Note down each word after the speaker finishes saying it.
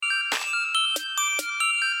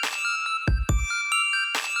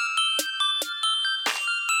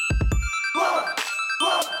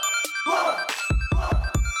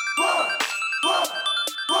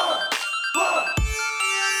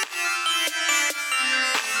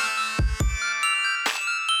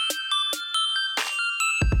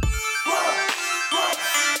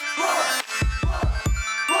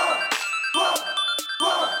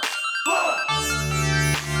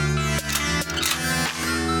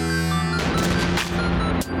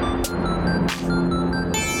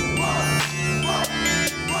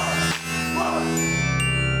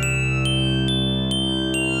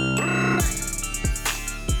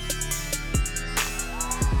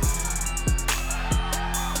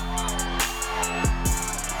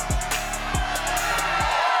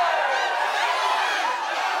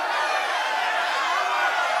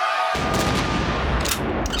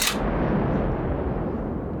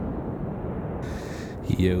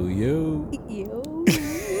Yo, yo. Yo.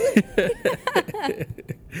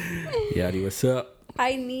 Yachty, what's up?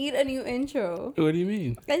 I need a new intro. What do you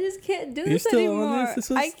mean? I just can't do You're this still anymore. on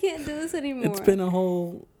this? I can't do this anymore. It's been a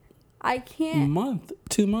whole I can't. month,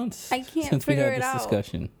 2 months I can't since we figure had it this out.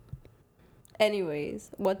 discussion.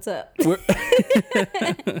 Anyways, what's up? We're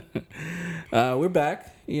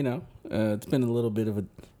back. It's been a little bit of a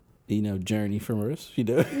journey for us.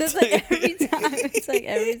 It's like every time. It's like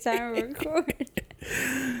every time we record.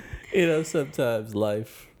 Sometimes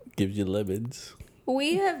life gives you lemons.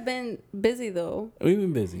 We have been busy though. We've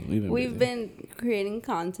been busy. We've been creating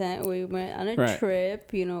content. We went on a Right.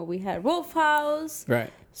 trip. We had Wolf House.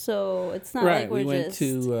 Right. So it's not Right. like we're we went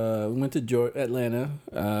just. to Atlanta.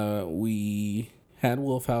 We had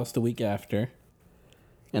Wolf House the week after,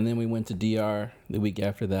 and then we went to DR the week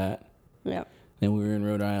after that. Yeah. Then we were in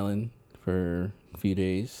Rhode Island for a few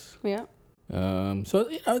days. Yeah. So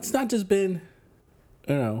it's not just been,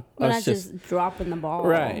 We're not just dropping the ball.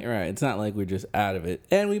 Right. It's not like we're just out of it.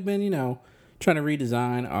 And we've been, trying to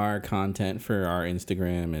redesign our content for our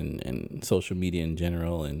Instagram and social media in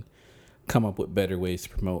general and come up with better ways to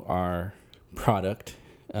promote our product.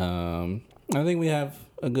 I think we have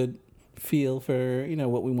a good feel for,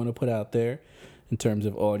 what we want to put out there in terms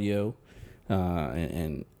of audio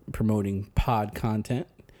and promoting pod content.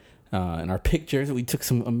 And our pictures, we took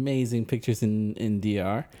some amazing pictures in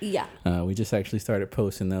DR. Yeah. We just actually started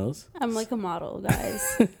posting those. I'm like a model,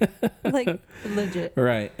 guys. Like, legit.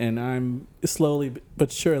 Right. And I'm slowly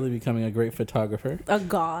but surely becoming a great photographer. A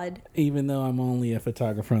god. Even though I'm only a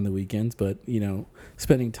photographer on the weekends. But,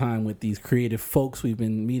 spending time with these creative folks we've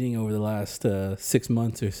been meeting over the last 6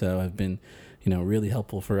 months or so have been, really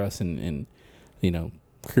helpful for us in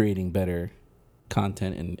creating better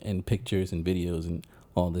content and pictures and videos and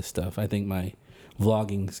all this stuff. I think my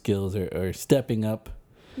vlogging skills are stepping up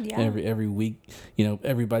every week.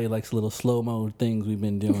 Everybody likes little slow-mo things we've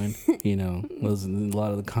been doing. A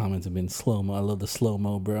lot of the comments have been slow-mo. I love the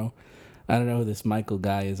slow-mo, bro. I don't know who this Michael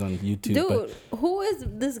guy is on YouTube. Dude, who is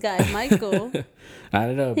this guy, Michael? I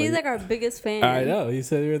don't know. He's like our biggest fan. I know. He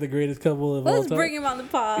said we're the greatest couple of all time. Let's bring him on the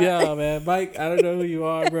pod. Yeah, man. Mike, I don't know who you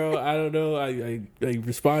are, bro. I don't know. I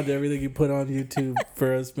respond to everything you put on YouTube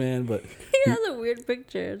for us, man, but he has a weird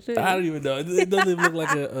picture, too. I don't even know. It doesn't look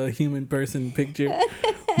like a human person picture.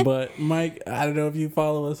 But Mike, I don't know if you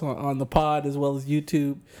follow us on the pod as well as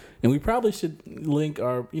YouTube. And we probably should link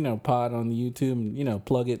our, pod on the YouTube and,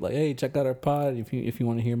 plug it like, hey, check out our pod if you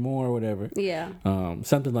want to hear more or whatever. Yeah.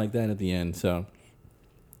 Something like that at the end. So,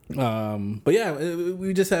 but yeah,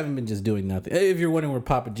 we just haven't been just doing nothing. If you're wondering where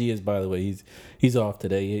Papa G is, by the way, he's off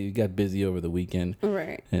today. He got busy over the weekend.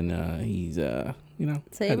 Right. And he's,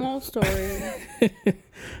 Same old story.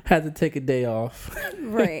 had to take a day off.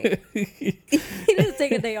 Right. He doesn't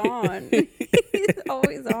take a day on. He's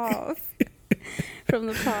always off. From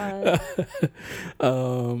the pod.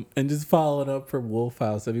 And just following up from Wolf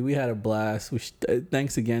House. I mean, we had a blast.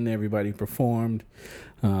 Thanks again to everybody who performed.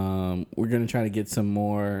 We're going to try to get some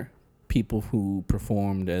more people who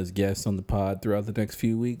performed as guests on the pod throughout the next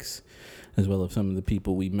few weeks, as well as some of the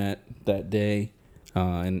people we met that day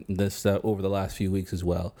and this over the last few weeks as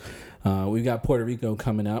well. We've got Puerto Rico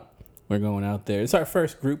coming up. We're going out there. It's our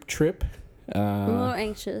first group trip. I'm a little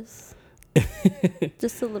anxious.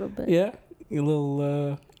 Just a little bit. Yeah. A little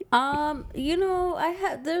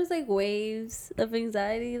there's like waves of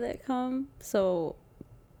anxiety that come. So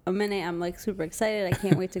a minute I'm like super excited. I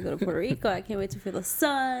can't wait to go to Puerto Rico. I can't wait to feel the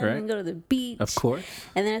sun and go to the beach. Of course.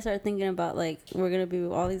 And then I start thinking about like we're gonna be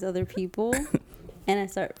with all these other people and I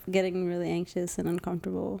start getting really anxious and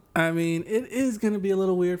uncomfortable. I mean, it is gonna be a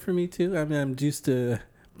little weird for me too. I mean, I'm used to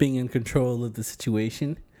being in control of the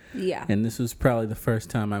situation. Yeah. And this was probably the first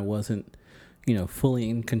time I wasn't fully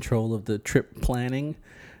in control of the trip planning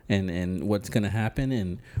and what's going to happen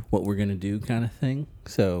and what we're going to do kind of thing.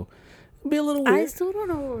 So it'll be a little weird. I still don't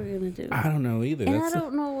know what we're going to do. I don't know either. And I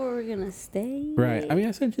don't know where we're going to stay. Right. I mean,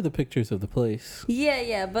 I sent you the pictures of the place.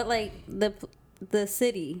 Yeah. But like the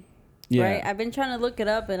city, yeah. Right? I've been trying to look it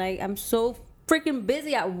up and I'm so freaking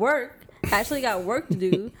busy at work. I actually got work to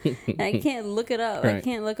do and I can't look it up. Right. I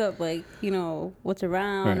can't look up like, what's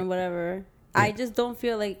around or whatever. Yeah. I just don't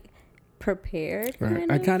feel like prepared. Right.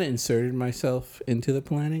 I kind of inserted myself into the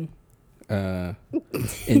planning,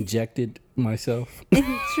 injected myself.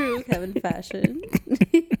 In true Kevin fashion.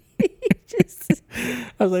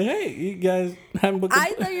 I was like, hey, you guys haven't booked.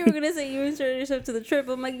 I thought you were gonna say you inserted yourself to the trip.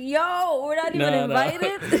 I'm like, yo, we're not even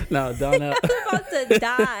invited. No, Donnell. I'm about to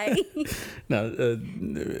die. No,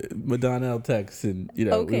 Donnell texts and we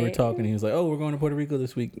were talking. He was like, "Oh, we're going to Puerto Rico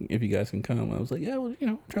this week. If you guys can come." I was like, "Yeah, well,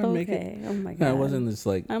 try to make it." Oh my god. No, it wasn't just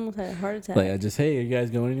like I almost had a heart attack. like I just, "Hey, are you guys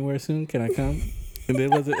going anywhere soon? Can I come?" And it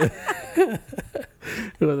wasn't.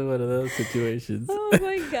 It wasn't one of those situations. Oh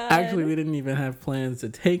my god. Actually, we didn't even have plans to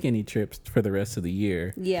take any trips for the rest of the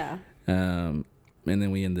year. Yeah. And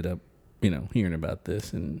then we ended up, hearing about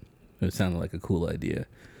this, and it sounded like a cool idea.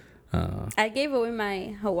 I gave away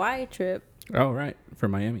my Hawaii trip. Oh, right. For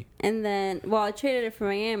Miami. And then, I traded it for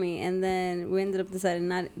Miami, and then we ended up deciding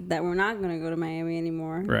that we're not going to go to Miami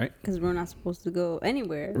anymore. Right. Because we're not supposed to go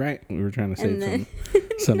anywhere. Right. We were trying to save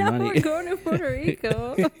some now money. We're going to Puerto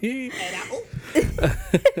Rico.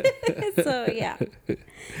 So, yeah.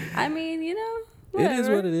 I mean, whatever. It is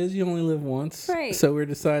what it is. You only live once. Right. So we're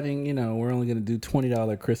deciding, we're only going to do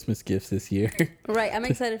 $20 Christmas gifts this year. Right. I'm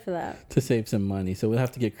excited for that. To save some money. So we'll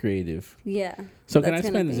have to get creative. Yeah. So can I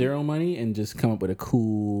spend zero money and just come up with a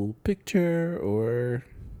cool picture or...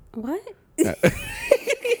 What?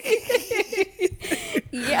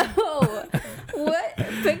 Yo, what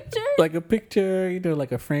picture? Like a picture,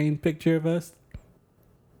 like a framed picture of us.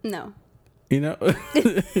 No. No.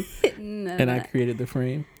 And I created the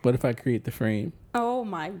frame. What if I create the frame? Oh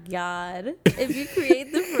my god! If you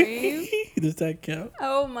create the frame, does that count?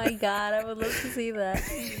 Oh my god! I would love to see that.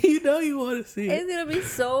 You want to see it. It's gonna be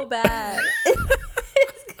so bad.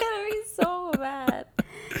 It's gonna be so bad.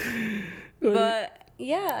 But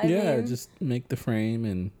yeah, I mean, just make the frame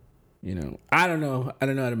and I don't know how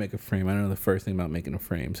to make a frame. I don't know the first thing about making a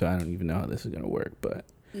frame, so I don't even know how this is gonna work. But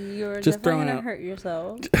you're just definitely gonna hurt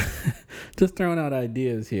yourself. Just throwing out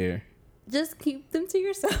ideas here. Just keep them to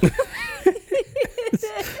yourself.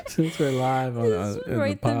 Since we're live on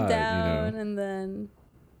write the pod, them down, and then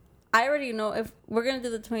I already know if we're gonna do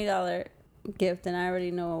the $20 gift, and I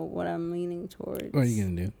already know what I'm leaning towards. What are you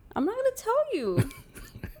gonna do? I'm not gonna tell you.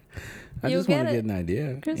 I just want to get an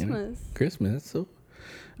idea. Christmas. So,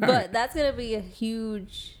 but that's gonna be a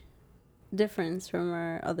huge difference from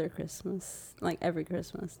our other Christmas, like every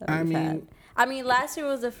Christmas that we've had. I mean, last year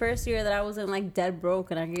was the first year that I wasn't like dead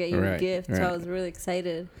broke and I could get you a gift, so I was really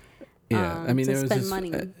excied. Yeah, I mean, there was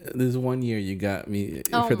money. There's one year you got me.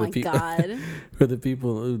 For the God! For the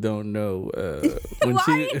people who don't know, when why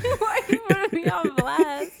are you putting me on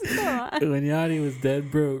blast? Come on. When Yanni was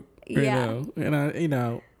dead broke, and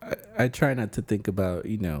I try not to think about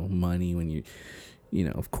money when you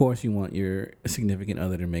of course you want your significant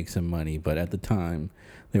other to make some money, but at the time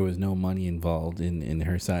there was no money involved in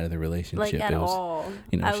her side of the relationship. Like at all.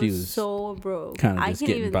 She was so broke. Kind of just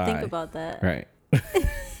getting by. I can't even think about that. Right.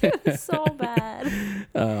 It was so bad.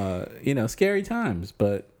 Scary times,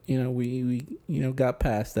 but we got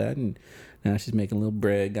past that, and now she's making a little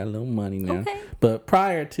bread, got a little money now. Okay. But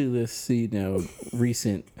prior to this,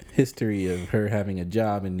 recent history of her having a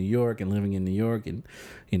job in New York and living in New York and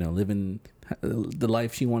living the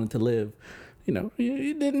life she wanted to live,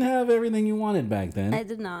 you didn't have everything you wanted back then. I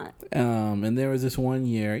did not. And there was this one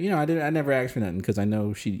year, I never asked for nothing because I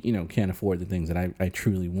know she, can't afford the things that I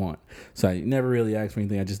truly want. So I never really asked for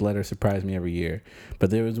anything. I just let her surprise me every year.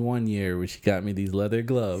 But there was one year where she got me these leather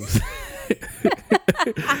gloves.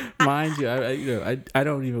 Mind you, I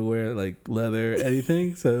don't even wear like leather or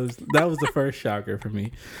anything. So that was the first shocker for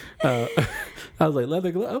me. I was like,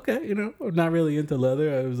 leather glove? Okay, I'm not really into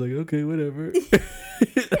leather. I was like, okay, whatever.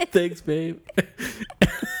 Thanks, babe.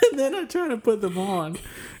 And then I tried to put them on.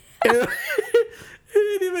 It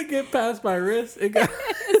didn't even get past my wrist. It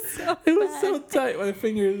was so tight. My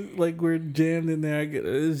fingers were jammed in there. It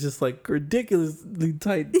was just ridiculously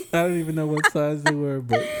tight. I don't even know what size they were,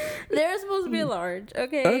 but they were supposed to be large.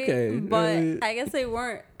 Okay. But I guess they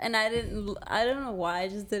weren't, and I don't know why. I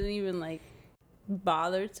just didn't even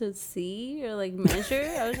bother to see or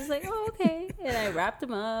measure. I was just like, oh, okay, and I wrapped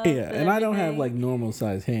them up. Yeah, and I don't have normal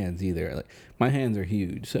size hands either. My hands are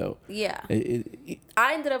huge, so yeah.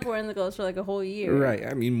 I ended up wearing the gloves for a whole year. Right.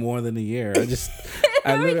 I mean, more than a year.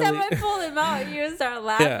 Every time I pull them out, you would start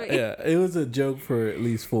laughing. Yeah. It was a joke for at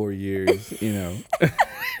least 4 years,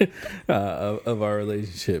 of our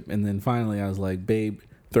relationship, and then finally I was like, babe,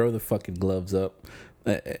 throw the fucking gloves up,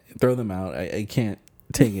 throw them out. I can't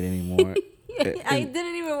take it anymore. I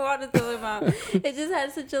didn't even want to throw them out. It just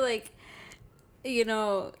had such a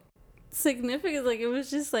significance. It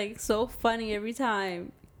was just so funny every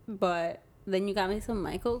time. But then you got me some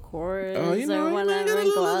Michael Kors or whatever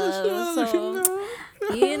gloves. So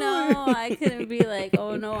know I couldn't be like,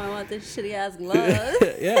 oh no, I want this shitty ass gloves.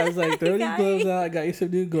 Yeah, I was like, throw these gloves out. I got you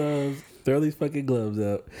some new gloves. Throw these fucking gloves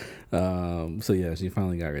out. So yeah, she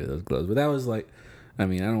finally got rid of those gloves. But that was like, I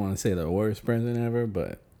mean, I don't want to say the worst present ever,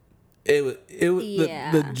 but it was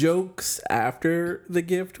the jokes after the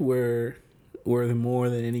gift were more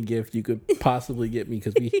than any gift you could possibly get me,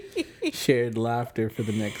 because we shared laughter for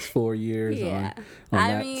the next 4 years on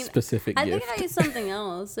that specific gift. I think I got you something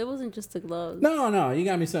else. It wasn't just the gloves. No, you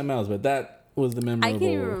got me something else, but that was the memorable. I can't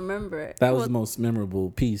even remember it. That was the most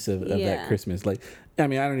memorable piece of that Christmas. Like, I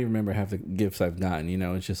mean, I don't even remember half the gifts I've gotten. You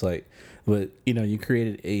know, it's just like, but you know, you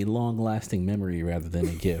created a long-lasting memory rather than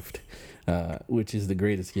a gift, which is the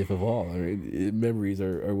greatest gift of all. Memories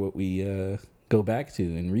are what we go back to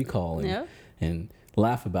and recall and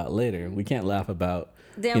laugh about later. We can't laugh about.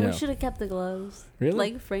 Damn, we should have kept the gloves. Really?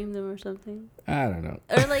 Like framed them or something. I don't know.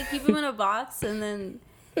 Or like keep them in a box, and then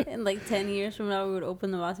in like 10 years from now we would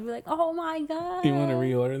open the box and be like, oh my god. You want to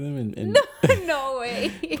reorder them and no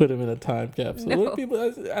way. Put them in a time capsule. No. What people?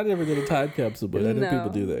 I never did a time capsule, but I know people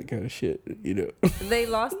do that kind of shit. You know. They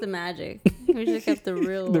lost the magic. We should have kept the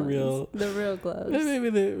real gloves.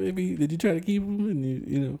 Maybe did you try to keep them and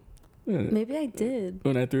you know? Maybe I did.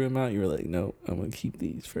 When I threw them out, you were like, "No, I'm gonna keep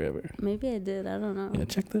these forever." Maybe I did. I don't know. Yeah,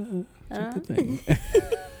 check the thing.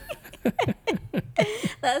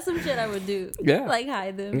 That's some shit I would do. Yeah, like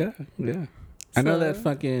hide them. Yeah. I know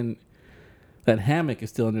that hammock is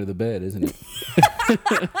still under the bed, isn't it?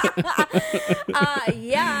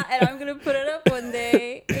 Yeah, and I'm gonna put it up one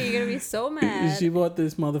day, and you're gonna be so mad. She bought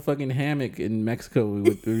this motherfucking hammock in Mexico. We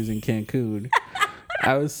was in Cancun.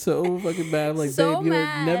 I was so fucking mad. I'm like, so babe,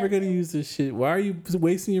 you're never gonna use this shit. Why are you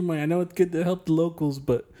wasting your money? I know it's good to help the locals,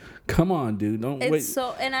 but come on, dude, don't wait.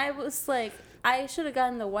 And I was like, I should have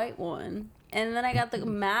gotten the white one, and then I got the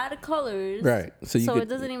mad colors. Right. So it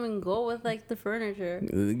doesn't even go with like the furniture.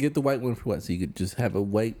 Get the white one for what? So you could just have a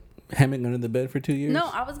white hammock under the bed for 2 years? No,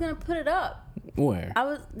 I was gonna put it up. Where?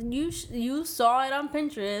 You saw it on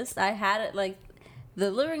Pinterest. I had it like the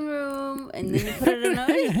living room, and then you put it in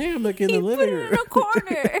a hammock in the living room. Put it in a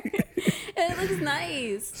corner. And it looks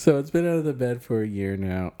nice. So it's been under the bed for a year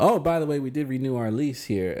now. Oh, by the way, we did renew our lease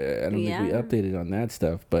here. I don't think we updated on that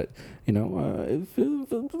stuff, but you know, it feels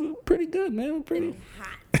pretty good, man. Pretty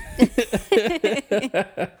hot.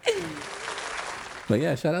 But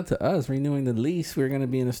yeah, shout out to us renewing the lease. We're gonna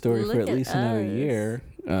be in a story for at least another year.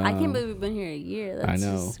 I can't believe we've been here a year. That's I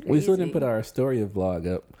know. Just We still didn't put our Astoria vlog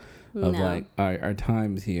up of like our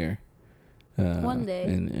times here. One day.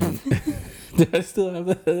 And did I still have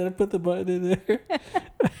that? Did I put the button in there?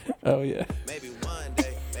 Oh yeah. Maybe one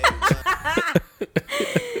day.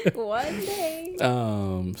 One day.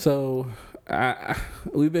 So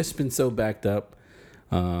we've just been so backed up.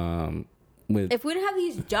 If we didn't have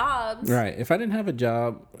these jobs, right? If I didn't have a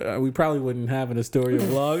job, we probably wouldn't have an Astoria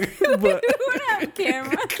vlog. But we wouldn't have a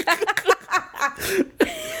camera.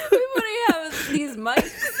 We wouldn't have these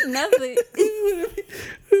mics. Nothing.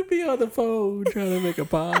 We'd be on the phone trying to make a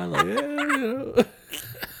pod. Like, you know.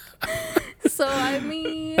 So I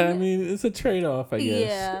mean, it's a trade-off. I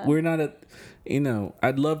guess we're not at. You know,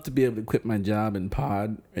 I'd love to be able to quit my job and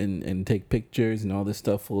pod and take pictures and all this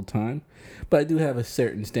stuff full time. But I do have a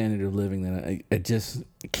certain standard of living that I just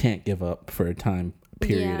can't give up for a time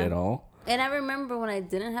period at all. And I remember when I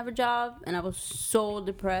didn't have a job and I was so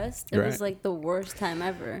depressed. It was like the worst time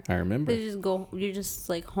ever. I remember. You're just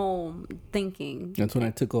like home thinking. That's when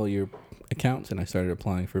I took all your accounts and I started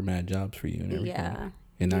applying for mad jobs for you and everything. Yeah.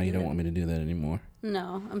 And now you don't want me to do that anymore.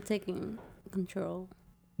 No, I'm taking control.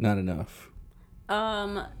 Not enough.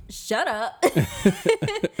 Shut up.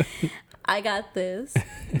 I got this.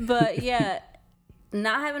 But yeah,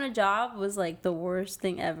 not having a job was like the worst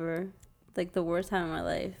thing ever. Like the worst time of my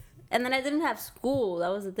life. And then I didn't have school. That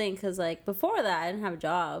was the thing. Because like before that, I didn't have a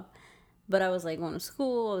job. But I was like going to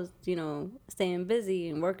school. I was, staying busy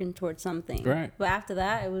and working towards something. Right. But after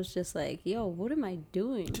that, it was just like, yo, what am I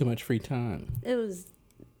doing? Too much free time. It was,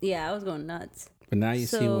 I was going nuts. But now you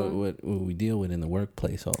see what we deal with in the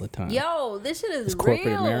workplace all the time. Yo, this shit is real.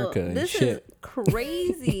 Corporate America and this shit. Is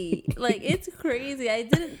crazy. Like, it's crazy. I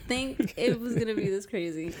didn't think it was going to be this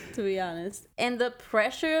crazy, to be honest. And the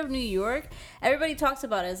pressure of New York, everybody talks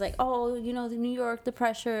about it. It's like, oh, the New York, the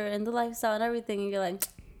pressure and the lifestyle and everything. And you're like,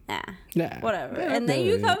 whatever. Yeah, and then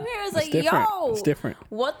you come here, it's like, different. yo. It's different.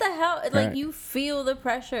 What the hell? Like, you feel the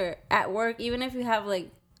pressure at work, even if you have,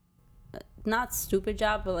 like, not stupid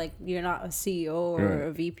job, but like you're not a CEO or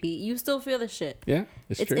a VP, you still feel the shit. Yeah,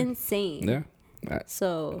 it's true. Insane. Yeah.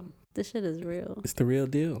 So this shit is real. It's the real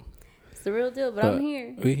deal. It's the real deal, but I'm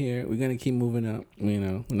here. We're here. We're gonna keep moving up. We're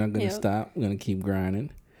not gonna stop. We're gonna keep grinding,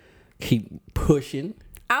 keep pushing.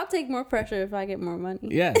 I'll take more pressure if I get more money.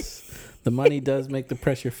 Yes. The money does make the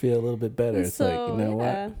pressure feel a little bit better. It's like, you know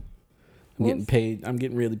what? I'm getting paid. I'm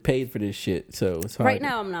getting really paid for this shit. So it's hard. Right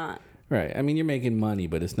now, I'm not. Right. I mean, you're making money,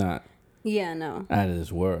 but it's not no. out of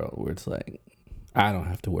this world where it's like, I don't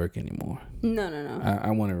have to work anymore. No.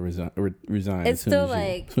 I want to resign. It's still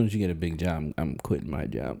like... As soon as you get a big job, I'm quitting my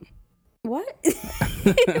job. What?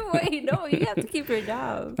 Wait, no. You have to keep your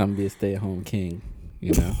job. I'm be a stay-at-home king,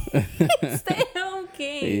 you know? Stay-at-home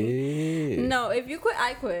king. Yeah. No, if you quit,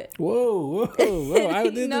 I quit. Whoa. I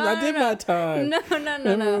did my time. No.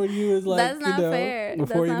 Remember when you was like, that's not fair.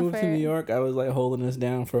 Before you moved to New York, I was like holding us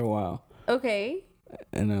down for a while. Okay.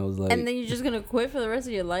 And I was like... And then you're just going to quit for the rest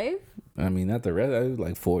of your life? I mean, not the rest. I was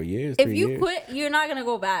like 4 years. If you quit, you're not going to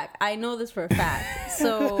go back. I know this for a fact.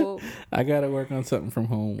 So... I got to work on something from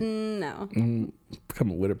home. No.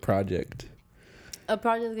 Come up with a project. A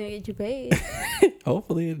project's going to get you paid.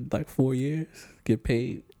 Hopefully in like 4 years. Get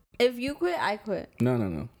paid. If you quit, I quit.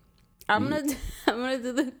 No. I'm gonna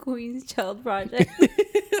do the Queen's Child Project. Get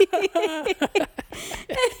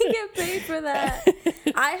paid for that.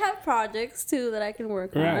 I have projects too that I can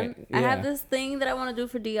work on. Yeah. I have this thing that I want to do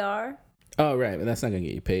for DR. Oh right, but that's not gonna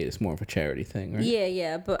get you paid. It's more of a charity thing, right?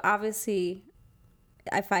 Yeah. But obviously,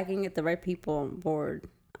 if I can get the right people on board,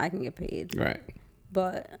 I can get paid. Right.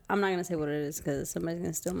 But I'm not gonna say what it is because somebody's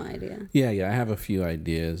gonna steal my idea. Yeah. I have a few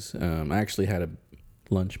ideas. I actually had a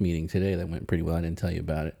lunch meeting today that went pretty well. I didn't tell you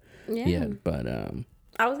about it. Yeah. But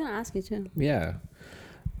I was gonna ask you too. Yeah.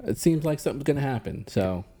 It seems like something's gonna happen.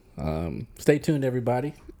 So stay tuned,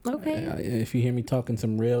 everybody. Okay. If you hear me talking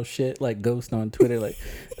some real shit like Ghost on Twitter, like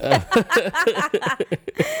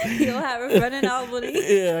you'll have a friend in Albany.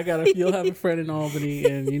 Yeah, you'll have a friend in Albany,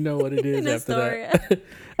 and you know what it is after that.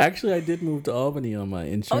 Actually, I did move to Albany on my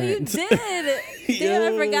insurance. Oh, you did?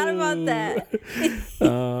 Damn, I forgot about that.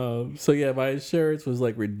 So yeah, my insurance was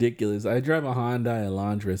like ridiculous. I drive a Hyundai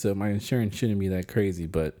Elantra, so my insurance shouldn't be that crazy,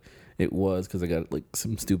 but it was because I got like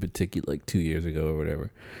some stupid ticket like 2 years ago or whatever.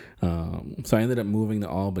 So I ended up moving to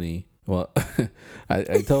Albany. Well, I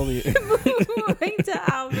totally moving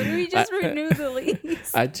to Albany. We just renewed the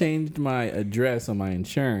lease. I changed my address on my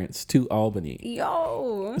insurance to Albany.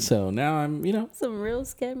 Yo. So now I'm, some real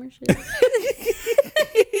scammer shit.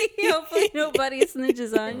 Hopefully nobody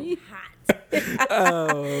snitches on you.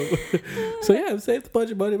 So yeah, I've saved a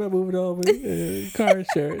bunch of money by moving to Albany. Car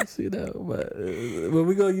insurance, but when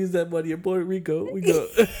we gonna use that money in Puerto Rico, we go,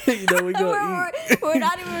 we go eat. We're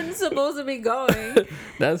not even supposed to be going.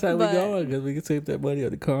 That's how we're going because we can save that money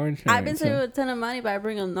on the car insurance. I've been saving a ton of money by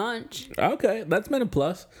bringing lunch. Okay, that's been a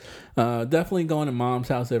plus. Definitely going to Mom's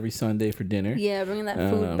house every Sunday for dinner. Yeah, bringing that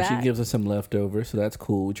food back. She gives us some leftovers, so that's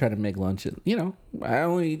cool. We try to make lunch. I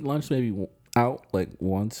only eat lunch maybe out like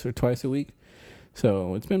once or twice a week.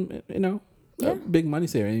 So it's been, a big money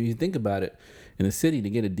saver. And if you think about it, in the city to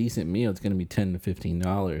get a decent meal, it's going to be $10 to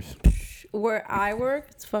 $15. Where I work,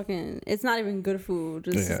 it's not even good food.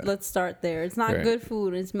 Let's start there. It's not good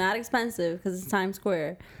food. It's mad expensive because it's Times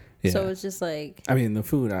Square. Yeah. So it's just like, I mean, the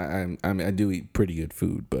food. I do eat pretty good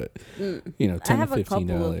food, but $10 to $15. I have a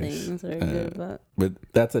couple of things that are good, but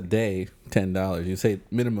that's a day, $10. You say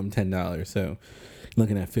minimum $10, so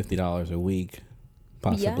looking at $50 a week,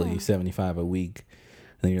 possibly $75 a week,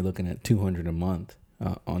 and then you're looking at $200 a month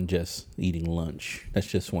on just eating lunch. That's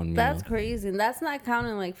just one meal. That's crazy, and that's not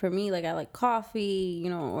counting like for me. Like I like coffee,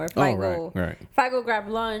 or if I go grab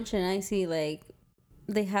lunch and I see like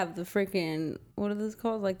they have the freaking what are those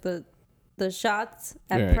called? Like the shots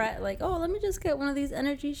at Pret. Like, oh, let me just get one of these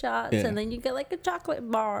energy shots, and then you get like a chocolate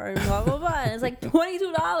bar and blah blah blah. And it's like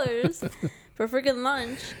 $22 for freaking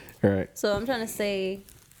lunch. Right. So I'm trying to stay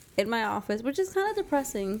in my office, which is kind of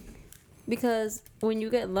depressing because when you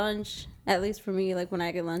get lunch, at least for me, like when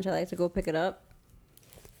I get lunch, I like to go pick it up.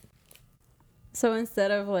 So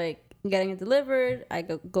instead of like getting it delivered, I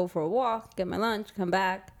go for a walk, get my lunch, come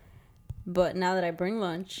back. But now that I bring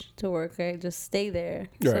lunch to work, I just stay there.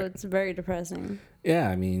 Right. So it's very depressing. Yeah,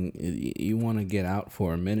 I mean, you want to get out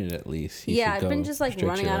for a minute at least. I've been just like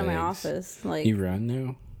running out of my office. Like you run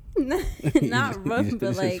now? Not run,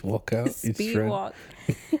 but like walk out, speed walk.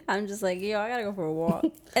 I'm just like, I gotta go for a walk.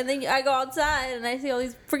 And then I go outside and I see all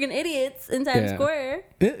these freaking idiots in Times Square.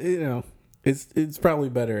 It's probably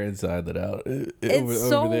better inside than out. It's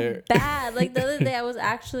so over there. bad. Like the other day, I was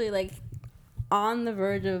actually like on the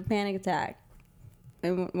verge of a panic attack,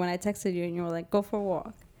 and when I texted you and you were like, "Go for a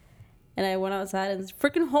walk," and I went outside and this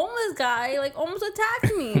freaking homeless guy like almost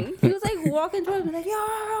attacked me. He was like walking towards me like,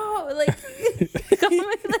 "Yo!" like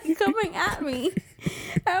coming at me.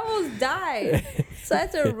 I almost died, so I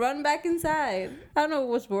had to run back inside. I don't know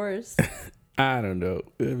what's worse. I don't know.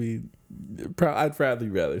 I mean, I'd probably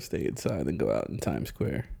rather stay inside than go out in Times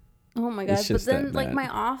Square. Oh my god! But then, like, my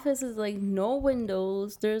office is like no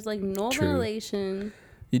windows. There's like no ventilation.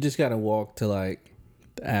 You just gotta walk to like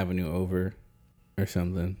the avenue over, or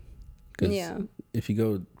something. Yeah. If you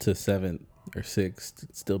go to 7th or 6th,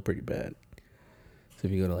 it's still pretty bad. So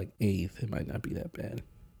if you go to like 8th, it might not be that bad.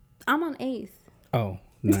 I'm on 8th. Oh,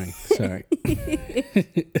 9th. Sorry.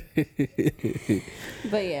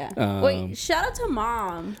 But yeah. Wait, shout out to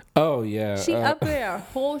Mom. Oh yeah. She upgraded our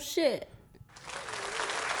whole shit.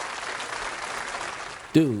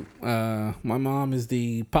 Dude, my mom is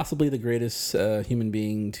possibly the greatest human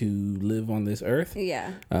being to live on this earth.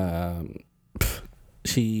 Yeah.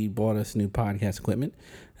 She bought us new podcast equipment,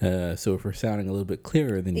 so if we're sounding a little bit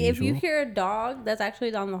clearer than usual. If you hear a dog, that's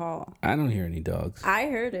actually down the hall. I don't hear any dogs. I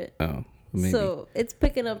heard it. Oh, maybe. So it's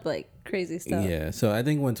picking up like crazy stuff. Yeah, so I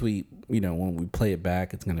think once when we play it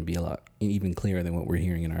back, it's going to be a lot even clearer than what we're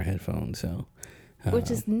hearing in our headphones. So.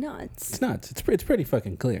 Which is nuts. It's nuts. It's pretty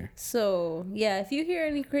fucking clear. So yeah, if you hear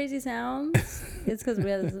any crazy sounds, it's because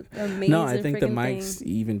we have this amazing. No, I think the mics thing.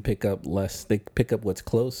 even pick up less. They pick up what's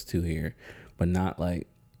close to here, but not like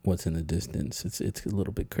what's in the distance. It's a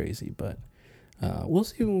little bit crazy, but we'll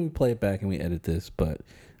see when we play it back and we edit this. But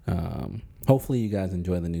hopefully you guys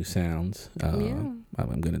enjoy the new sounds. I'm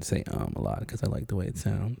going to say a lot because I like the way it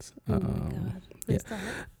sounds. Oh my god! Yeah.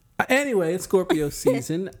 Anyway, it's Scorpio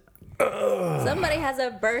season. Somebody has a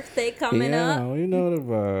birthday coming up. Yeah, we know the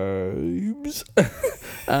vibes.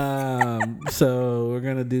 So we're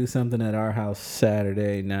gonna do something at our house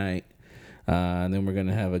Saturday night, and then we're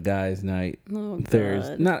gonna have a guys' night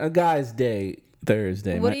Thursday. Not a guys' day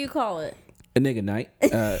Thursday. What do you call it? A nigga night.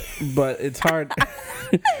 But it's hard.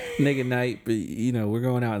 Nigga night, but we're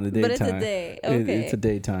going out in the daytime. But it's a day. Okay. It's a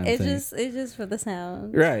daytime thing. It's just for the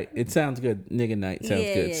sound. Right. It sounds good. Nigga night sounds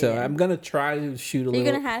good. Yeah, so I'm gonna try to shoot a little. Are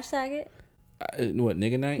you gonna hashtag it? What,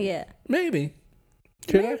 nigga night? Yeah. Maybe.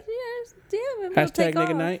 Could I? Yeah. Hashtag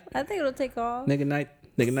nigga night? I think it'll take off. Nigga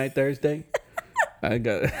night Thursday? I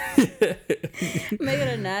got it. Make it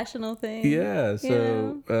a national thing. Yeah.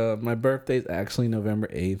 So my birthday's actually November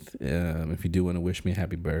 8th. If you do want to wish me a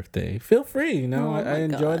happy birthday, feel free. I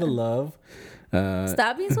enjoy the love.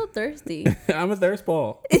 Stop being so thirsty. I'm a thirst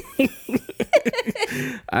ball.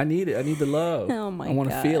 I need it. I need the love. Oh my god. I want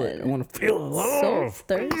to feel it. I want to feel the love. So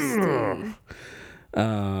thirsty.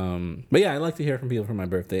 But yeah, I like to hear from people for my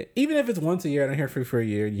birthday. Even if it's once a year, I don't hear from you for a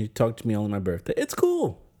year, and you talk to me on my birthday. It's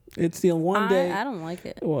cool. It's the one day. I don't like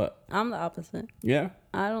it. What? I'm the opposite. Yeah?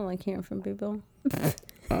 I don't like hearing from people.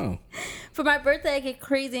 Oh. For my birthday, I get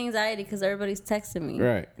crazy anxiety because everybody's texting me.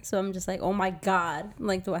 Right. So I'm just like, oh my god.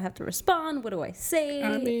 Like, do I have to respond? What do I say?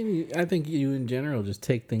 I mean, I think you in general just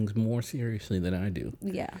take things more seriously than I do.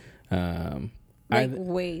 Yeah.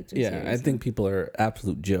 Way too seriously. I think people are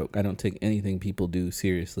absolute joke. I don't take anything people do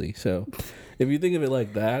seriously. So if you think of it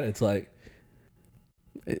like that, it's like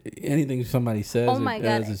anything somebody says or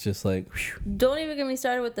does, it's just like whew. Don't even get me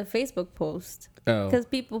started with the Facebook post. Because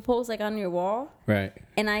people post like on your wall, right?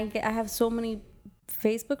 And I have so many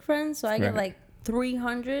Facebook friends, so I get like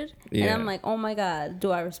 300, and I'm like, oh my god,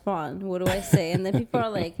 do I respond? What do I say? And then people are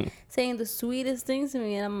like saying the sweetest things to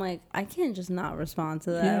me, and I'm like, I can't just not respond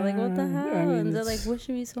to that. Yeah, like, what the hell? I mean, and they're like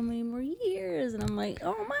wishing me so many more years, and I'm like,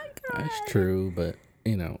 oh my god. That's true, but I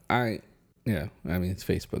mean, it's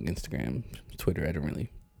Facebook, Instagram, Twitter. I don't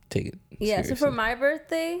really take it seriously. So for my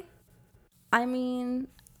birthday, I mean,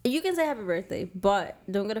 you can say happy birthday, but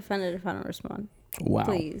don't get offended if I don't respond. Wow.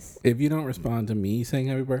 Please. If you don't respond to me saying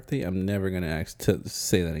happy birthday, I'm never going to ask to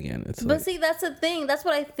say that again. See, that's the thing. That's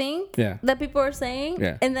what I think that people are saying.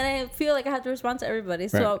 Yeah. And then I feel like I have to respond to everybody.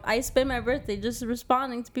 So I spend my birthday just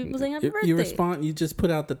responding to people saying happy birthday. You just put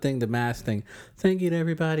out the mask thing. Thank you to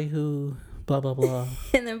everybody who blah, blah, blah.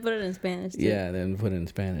 And then put it in Spanish too. Yeah, then put it in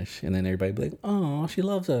Spanish. And then everybody be like, oh, she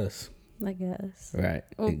loves us. I guess. Right.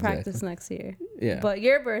 We'll practice next year. Yeah. But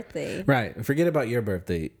your birthday. Right. Forget about your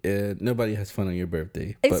birthday. Nobody has fun on your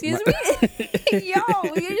birthday. Excuse me? Yo,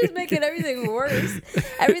 you're just making everything worse.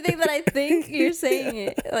 Everything that I think, you're saying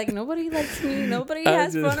it. Like, nobody likes me. Nobody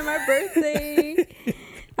has fun on my birthday.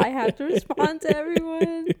 I have to respond to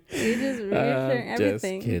everyone. You're sharing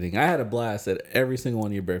everything. Just kidding. I had a blast at every single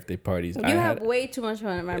one of your birthday parties. You have way too much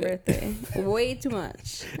fun at my birthday. Way too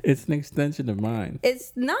much. It's an extension of mine.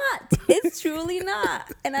 It's not. It's truly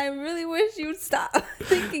not. And I really wish you'd stop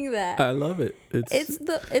thinking that. I love it.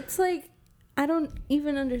 It's like, I don't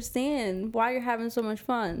even understand why you're having so much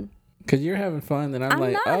fun. Because you're having fun, and I'm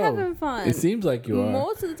like, not having fun. It seems like you are.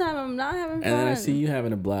 Most of the time, I'm not having fun. And then I see you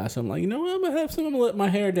having a blast. I'm like, you know what? I'm going to let my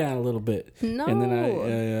hair down a little bit. No. And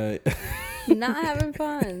then Not having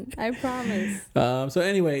fun. I promise. So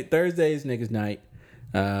anyway, Thursday is niggas night.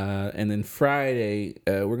 And then Friday,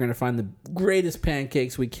 we're going to find the greatest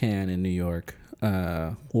pancakes we can in New York.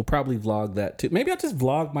 We'll probably vlog that too. Maybe I'll just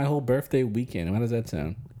vlog my whole birthday weekend. How does that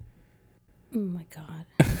sound? Oh my God.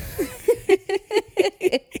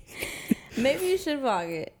 Maybe you should vlog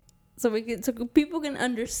it. So people can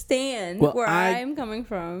understand where I'm coming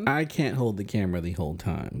from. I can't hold the camera the whole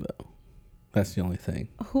time though. That's the only thing.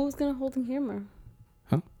 Who's gonna hold the camera?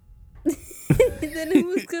 Huh? Then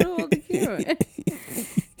who's gonna hold the camera?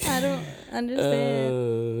 I don't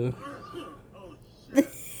understand.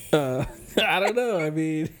 I don't know. I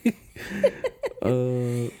mean,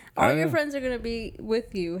 all your friends are gonna be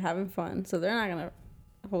with you having fun, so they're not gonna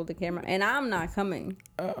hold the camera, and I'm not coming.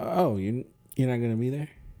 You're not gonna be there?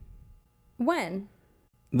 When?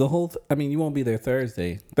 I mean, you won't be there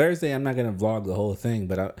Thursday. Thursday, I'm not going to vlog the whole thing,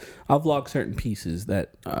 but I'll vlog certain pieces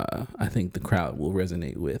that I think the crowd will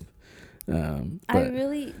resonate with. I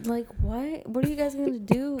really, what? What are you guys going to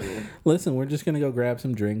do? Listen, we're just going to go grab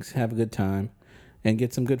some drinks, have a good time, and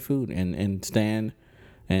get some good food. And Stan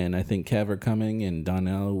and I think Kev are coming, and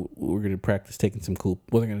Donnell, we're going to practice taking some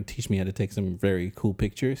they're going to teach me how to take some very cool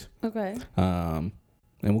pictures. Okay. And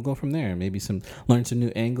we'll go from there. Maybe learn some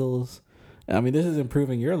new angles. I mean, this is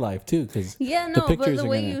improving your life too, because but the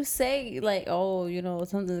way you say,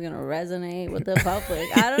 something's gonna resonate with the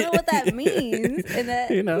public, I don't know what that means, and that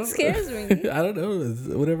scares me. I don't know. It's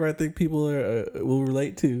whatever I think people will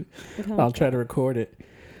relate to. Okay. I'll try to record it.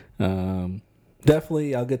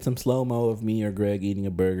 Definitely, I'll get some slow mo of me or Greg eating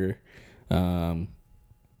a burger. Okay.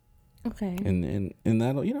 And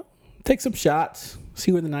that'll take some shots.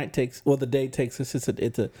 See where the day takes us. It's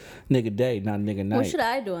a nigga day, not a nigga night. What should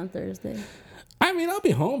I do on Thursday? I mean, I'll be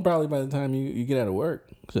home probably by the time you get out of work.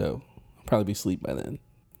 So I'll probably be asleep by then.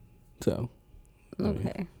 So.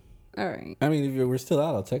 Okay. All right. I mean, if we're still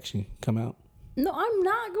out, I'll text you. Come out. No, I'm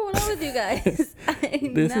not going out with you guys.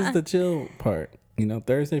 This is the chill part.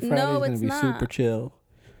 Thursday, Friday is going to be super chill.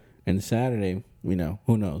 And Saturday, who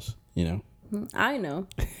knows, I know.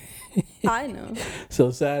 I know.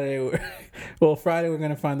 So Friday we're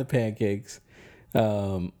gonna find the pancakes.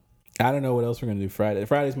 I don't know what else we're gonna do Friday.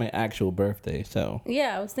 Friday's my actual birthday, so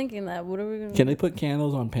yeah, I was thinking that. What are we gonna? Can they put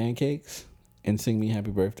candles on pancakes and sing me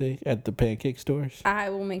happy birthday at the pancake stores? I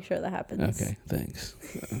will make sure that happens. Okay, thanks.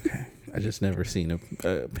 Okay, I just never seen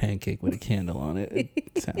a pancake with a candle on it.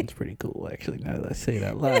 It sounds pretty cool, actually. Now that I say it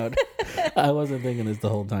out loud, I wasn't thinking this the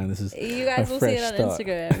whole time. This is you guys will see it on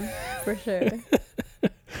Instagram for sure.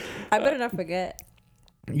 I better not forget.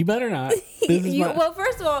 You better not. Well,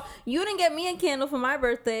 first of all, you didn't get me a candle for my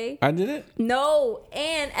birthday. I did it? No,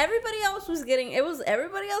 and everybody else was getting. It was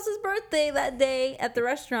everybody else's birthday that day at the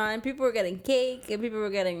restaurant. People were getting cake, and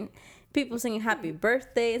people singing happy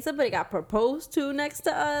birthday, and somebody got proposed to next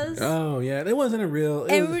to us. Oh yeah, it wasn't a real.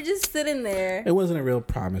 We were just sitting there. It wasn't a real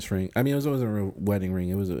promise ring. I mean, it wasn't a real wedding ring.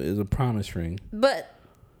 It was a promise ring. But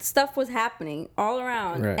stuff was happening all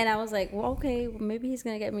around, right. And I was like, well, okay, maybe he's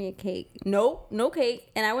gonna get me a cake. Nope, no cake.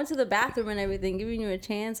 And I went to the bathroom and everything, giving you a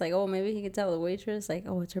chance, like, oh, maybe he could tell the waitress, like,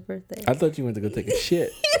 oh, it's her birthday. I thought you went to go take a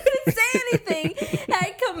shit. You didn't say anything.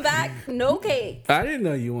 I come back, no cake. I didn't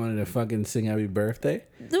know you wanted to fucking sing happy birthday,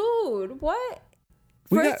 dude. What?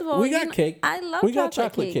 First of all, we got cake. I love. We got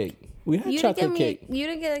chocolate cake. We had chocolate cake. You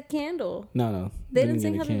didn't get a candle. No. They didn't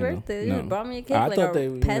sing happy birthday. They just brought me a cake like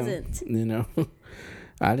a peasant.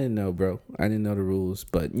 I didn't know, bro. I didn't know the rules,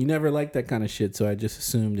 but you never liked that kind of shit, so I just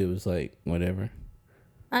assumed it was like whatever.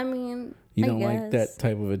 I mean, you don't like that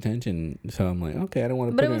type of attention, so I'm like, okay, I don't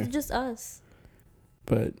want to. But it was just us.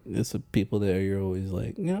 But it's the people there. You're always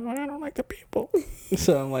like, I don't like the people.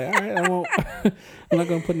 So I'm like, all right, I won't. I'm not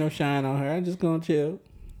gonna put no shine on her. I'm just gonna chill.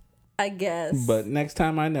 I guess. But next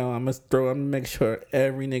time I know, I'm gonna make sure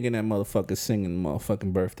every nigga in that motherfucker singing the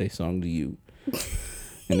motherfucking birthday song to you.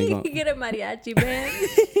 And they you get a mariachi band.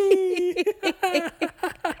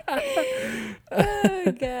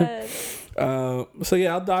 Oh God. So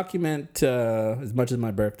yeah, I'll document as much of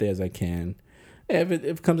my birthday as I can. If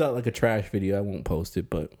it comes out like a trash video, I won't post it,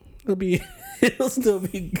 but it'll still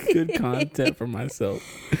be good content for myself.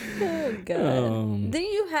 Oh God! Then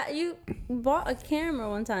you bought a camera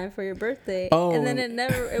one time for your birthday, and then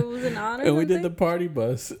it wasn't on. And we did the party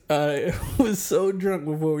bus. I was so drunk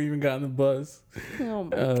before we even got on the bus. Oh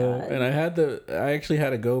my God! And I actually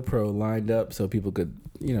had a GoPro lined up so people could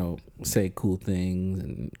say cool things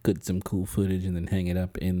and get some cool footage, and then hang it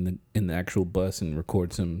up in the actual bus and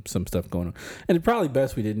record some stuff going on. And it's probably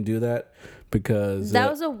best we didn't do that, because that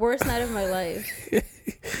was the worst night of my life.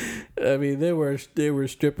 I mean, there were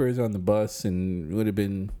strippers on the bus, and it would have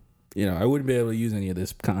been I wouldn't be able to use any of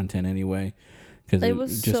this content anyway, because it would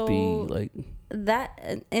just be like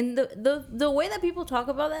that. And the way that people talk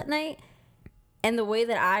about that night, and the way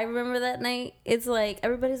that I remember that night, it's like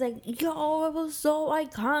everybody's like, yo, it was so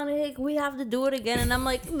iconic, we have to do it again. And I'm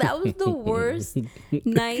like, that was the worst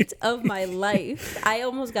night of my life. I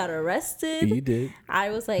almost got arrested. You did. I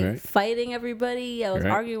was like fighting everybody. I was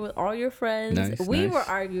arguing with all your friends. We were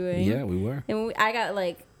arguing. Yeah, we were. And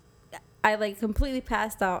I completely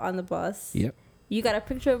passed out on the bus. Yep. You got a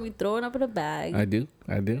picture of me throwing up in a bag. I do.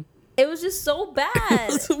 It was just so bad.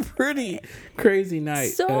 It was a pretty crazy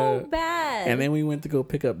night. So bad. And then we went to go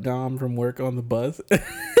pick up Dom from work on the bus.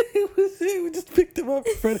 We just picked him up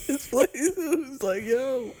in front of his place. It was like,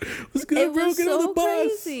 yo, what's good, bro? Get on the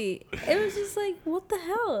bus. Crazy. It was just like, what the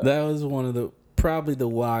hell? That was one of probably the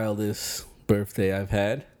wildest birthday I've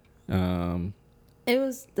had. It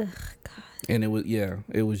was, God. And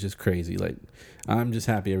it was just crazy. Like, I'm just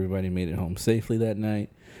happy everybody made it home safely that night.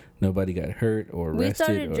 Nobody got hurt or arrested. We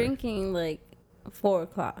started drinking like 4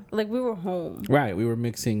 o'clock. Like, we were home. Right. We were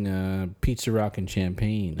mixing Pizza Rock and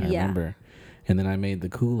champagne, I remember. And then I made the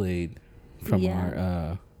Kool-Aid from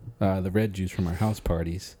our, the red juice from our house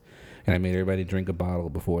parties. And I made everybody drink a bottle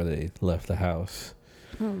before they left the house.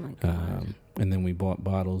 Oh, my God. And then we bought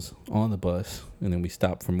bottles on the bus. And then we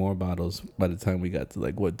stopped for more bottles by the time we got to,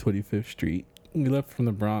 25th Street. We left from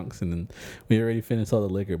the Bronx, and then we already finished all the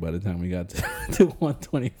liquor by the time we got to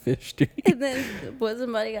 125th Street. And then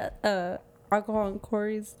somebody got alcohol in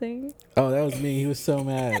Corey's thing? Oh, that was me. He was so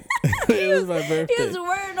mad. It was my birthday. He was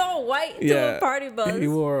wearing all white to a party bus. He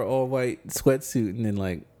wore an all white sweatsuit, and then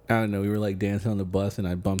I don't know, we were dancing on the bus, and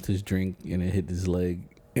I bumped his drink, and it hit his leg.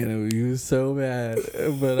 And he was so mad,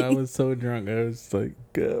 but I was so drunk. I was like,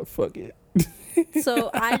 fuck it. So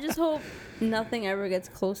I just hope nothing ever gets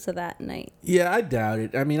close to that night. Yeah, I doubt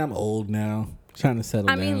it. I mean, I'm old now. Trying to settle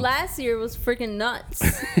down. I mean, last year was freaking nuts.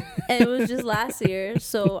 And it was just last year.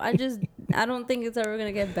 So I don't think it's ever going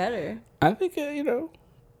to get better. I think,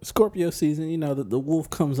 Scorpio season, the wolf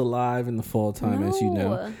comes alive in the fall time, as you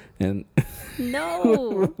know. And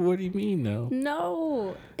no. What do you mean, no?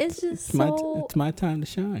 No. It's just it's my time to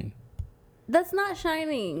shine. That's not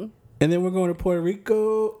shining. And then we're going to Puerto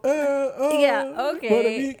Rico. Yeah, okay. Puerto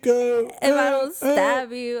Rico. If I don't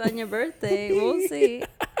stab you on your birthday, we'll see.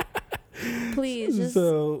 Please, just...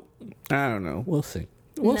 So, I don't know. We'll see.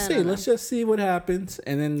 We'll see. No. Let's just see what happens.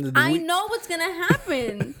 And then I know what's going to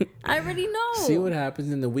happen. I already know. See what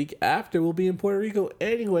happens. And the week after, we'll be in Puerto Rico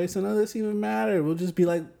anyway. So none of this even matter. We'll just be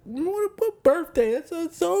like, what birthday?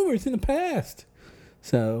 It's over. It's in the past.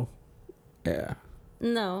 So, yeah.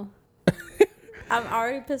 No. I'm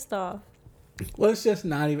already pissed off. Let's just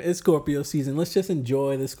not even... It's Scorpio season. Let's just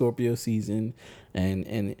enjoy the Scorpio season.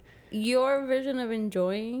 And your vision of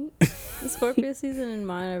enjoying the Scorpio season and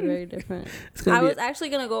mine are very different. I was actually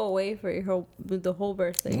going to go away for the whole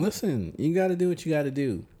birthday. Listen, you got to do what you got to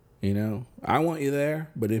do. I want you there,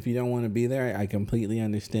 but if you don't want to be there, I completely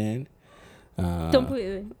understand.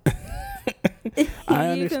 Completely. I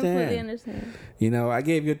understand. You completely understand. I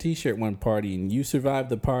gave you a t-shirt one party, and you survived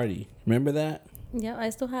the party. Remember that? Yeah, I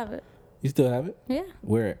still have it. You still have it? Yeah.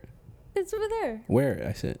 Wear it. It's over there. Wear it,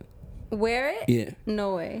 I said. Wear it? Yeah.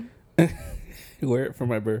 No way. Wear it for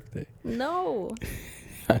my birthday. No.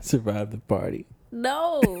 I survived the party.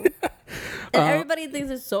 No. And everybody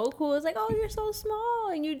thinks it's so cool. It's like, oh, you're so small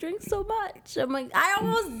and you drink so much. I'm like, I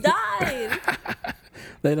almost died.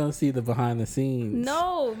 They don't see the behind the scenes.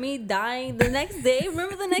 No, me dying the next day.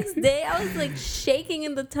 Remember the next day? I was shaking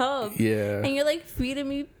in the tub. Yeah. And you're feeding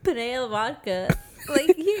me Panela vodka.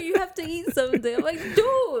 Here, you have to eat something. I'm like,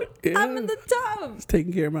 dude, yeah. I'm in the tub. It's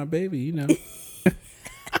taking care of my baby,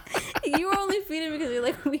 You were only feeding me because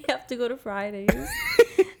you're we have to go to Fridays.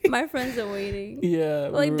 My friends are waiting. Yeah.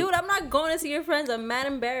 Dude, I'm not going to see your friends. I'm mad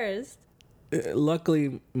embarrassed.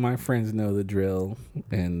 Luckily, my friends know the drill,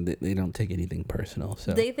 and they don't take anything personal.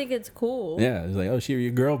 So they think it's cool. Yeah, it's like, oh,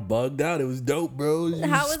 your girl bugged out. It was dope, bro.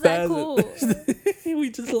 How is that cool? We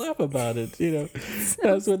just laugh about it.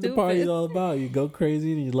 That's what the party's all about. You go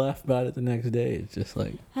crazy and you laugh about it the next day. It's just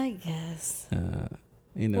I guess.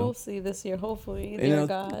 We'll see this year, hopefully. Dear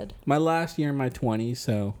God. My last year in my 20s,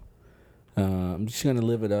 so I'm just gonna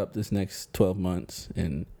live it up this next 12 months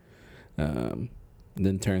and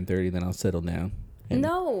then turn 30, then I'll settle down.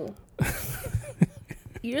 No.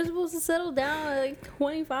 You're supposed to settle down at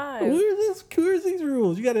 25. Where's these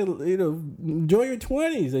rules? You gotta, enjoy your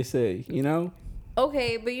 20s, they say,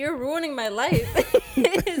 Okay, but you're ruining my life.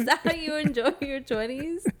 Is that how you enjoy your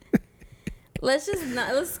 20s? Let's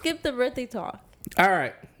skip the birthday talk. All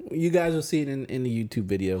right. You guys will see it in the YouTube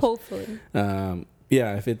videos. Hopefully.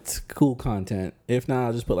 Yeah, if it's cool content. If not,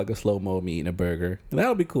 I'll just put like a slow-mo of me eating a burger.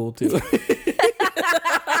 That'll be cool too.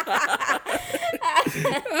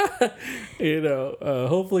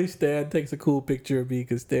 Hopefully Stan takes a cool picture of me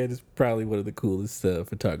because Stan is probably one of the coolest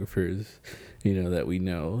photographers, that we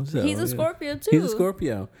know. So, he's a Scorpio too. He's a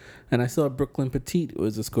Scorpio. And I saw Brooklyn Petite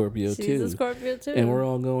was a Scorpio too. She's a Scorpio too. And we're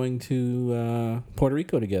all going to Puerto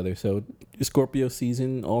Rico together. So Scorpio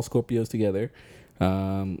season, all Scorpios together.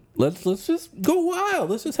 Let's just go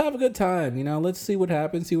wild. Let's just have a good time. Let's see what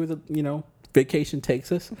happens. See where the vacation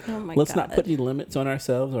takes us. Oh my Let's God. not put any limits on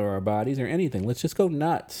ourselves or our bodies or anything. Let's just go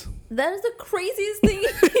nuts. That is the craziest thing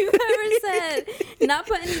you've ever said. Not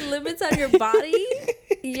put any limits on your body.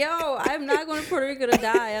 Yo, I'm not going to Puerto Rico to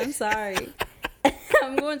die. I'm sorry.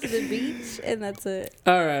 I'm going to the beach and that's it.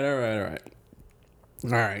 All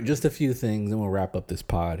right. Just a few things and we'll wrap up this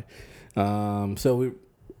pod. So we're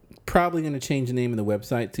probably going to change the name of the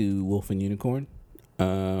website to Wolf and Unicorn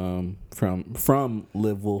from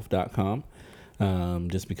livewolf.com.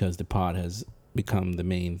 Just because the pod has become the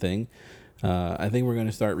main thing. I think we're going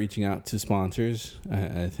to start reaching out to sponsors.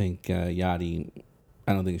 I think Yadi,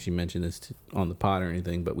 I don't think she mentioned this on the pod or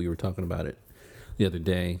anything, but we were talking about it the other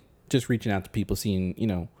day. Just reaching out to people, seeing,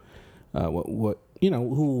 what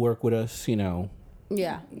who will work with us, Yeah.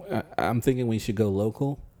 I'm thinking we should go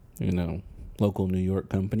local, local New York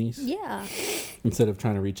companies. Yeah. Instead of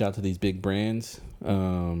trying to reach out to these big brands,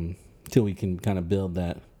 till we can kind of build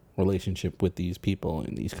that relationship with these people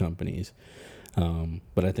and these companies.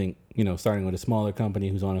 But I think, starting with a smaller company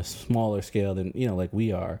who's on a smaller scale than, like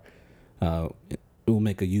we are, it will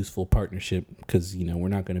make a useful partnership because, we're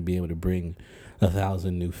not going to be able to bring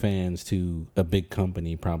 1,000 new fans to a big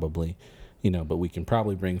company probably, but we can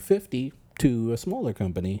probably bring 50 to a smaller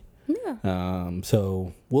company. Yeah.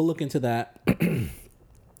 So we'll look into that.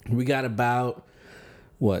 We got about,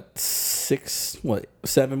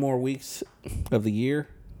 7 more weeks of the year.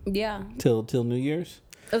 Yeah. Till New Year's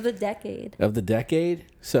Of the decade.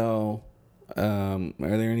 So are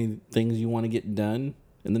there any things you want to get done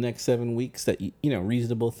in the next 7 weeks that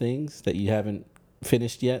reasonable things that you haven't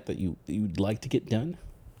finished yet that you'd like to get done?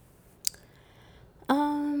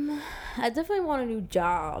 I definitely want a new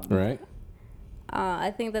job. Right.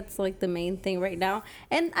 I think that's like the main thing right now.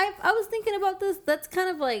 And I was thinking about this. That's kind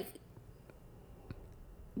of like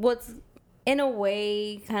what's in a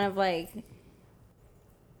way kind of like,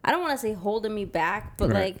 I don't want to say holding me back, but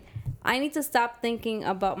right. like I need to stop thinking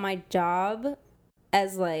about my job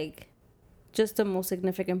as like just the most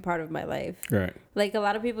significant part of my life. Right. Like a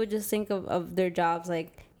lot of people just think of their jobs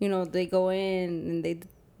like, they go in and they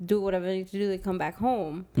do whatever they need to do, they come back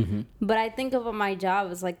home. Mm-hmm. But I think of my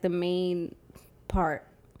job as like the main part.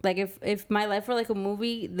 Like if my life were like a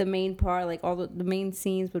movie, the main part, like all the main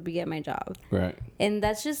scenes would be at my job. Right. And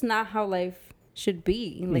that's just not how life should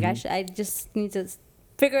be. Like Mm-hmm. I just need to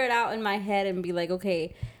figure it out in my head and be like,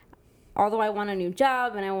 okay, although I want a new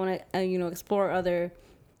job and I want to explore other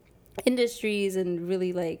industries and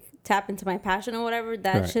really like tap into my passion or whatever,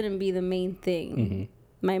 that right. shouldn't be the main thing. Mm-hmm.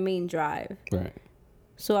 My main drive. Right.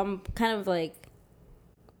 So I'm kind of like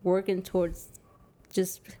working towards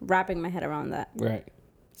just wrapping my head around that. Right.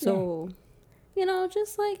 So,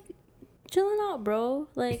 just like chilling out, bro.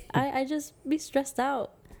 Like I just be stressed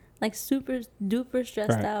out, like super duper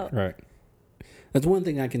stressed out. Right. That's one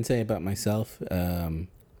thing I can say about myself.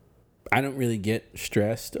 I don't really get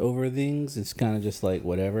stressed over things. It's kind of just like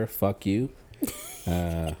whatever, fuck you.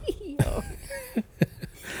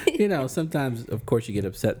 Sometimes, of course, you get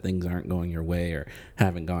upset things aren't going your way or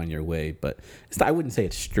haven't gone your way. But I wouldn't say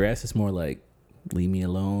it's stress. It's more like, leave me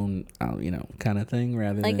alone, kind of thing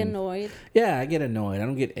rather like than... annoyed? Yeah, I get annoyed. I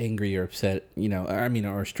don't get angry or upset,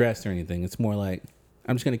 or stressed or anything. It's more like,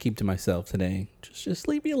 I'm just going to keep to myself today. Just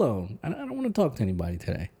leave me alone. I don't want to talk to anybody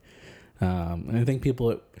today. And I think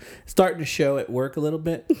people are starting to show at work a little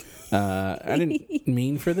bit. I didn't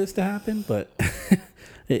mean for this to happen, but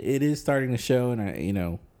it is starting to show.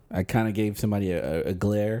 And I kind of gave somebody a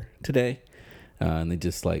glare today, and they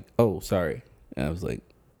just like, oh, sorry. And I was like,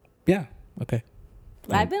 yeah, okay.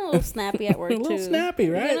 I've been a little snappy at work too. A little snappy,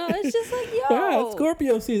 right? It's just like, yo. Yeah, it's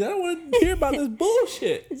Scorpio season. I don't want to hear about this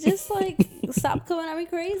bullshit. Just like, stop coming at me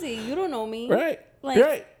crazy. You don't know me. Right.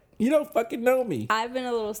 Right. You don't fucking know me. I've been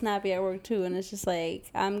a little snappy at work too, and it's just like,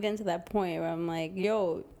 I'm getting to that point where I'm like,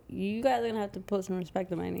 yo, you guys are going to have to put some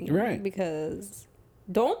respect in my name. Right. Because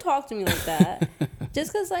don't talk to me like that.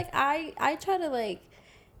 Just because, like, I try to, like,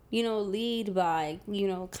 lead by,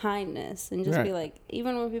 kindness and just right. be like,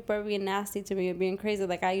 even when people are being nasty to me or being crazy,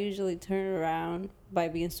 like, I usually turn it around by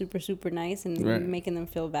being super, super nice and right. making them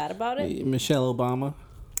feel bad about it. Michelle Obama.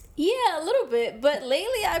 Yeah, a little bit. But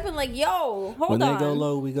lately, I've been like, yo, hold on. When they go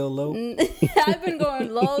low, we go low. I've been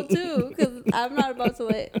going low, too, because I'm not about to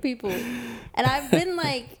let people. And I've been,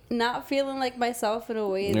 like, not feeling like myself in a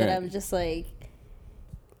way that I'm just, like,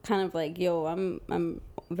 kind of like, yo, I'm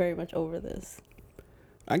very much over this.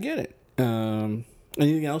 I get it.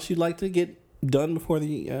 Anything else you'd like to get done before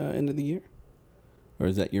the end of the year? Or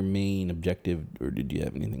is that your main objective, or did you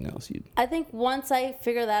have anything else you'd... I think once I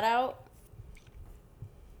figure that out,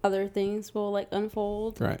 other things will, like,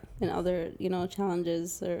 unfold. Right. And other,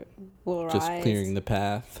 challenges will arise. Just clearing the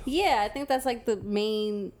path. Yeah, I think that's, like, the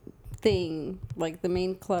main thing, like, the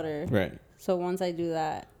main clutter. Right. So once I do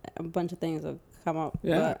that, a bunch of things will come up.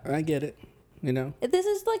 Yeah, I get it. This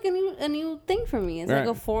is, like, a new thing for me. It's, right.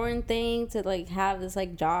 like, a foreign thing to, like, have this,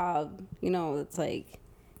 like, job, it's, like...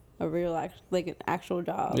 a real an actual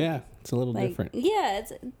job. Yeah, it's a little different. Yeah,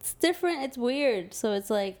 it's different. It's weird. So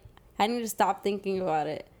it's like I need to stop thinking about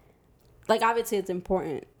it. Like obviously it's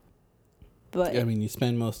important, but I mean you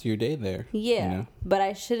spend most of your day there. Yeah, but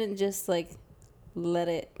I shouldn't just like let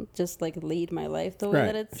it just like lead my life the way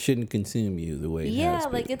that it's. It shouldn't consume you the way. Yeah,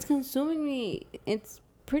 like it's consuming me. It's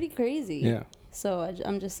pretty crazy. Yeah. So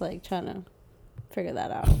I'm just like trying to figure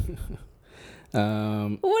that out.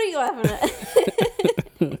 What are you laughing at?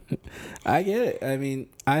 I get it. I mean,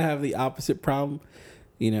 I have the opposite problem.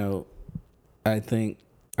 I think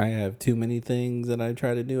I have too many things that I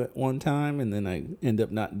try to do at one time, and then I end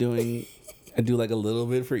up not doing. I do like a little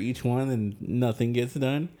bit for each one, and nothing gets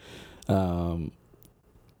done.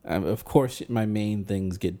 Of course, my main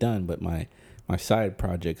things get done, but my side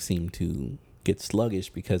projects seem to get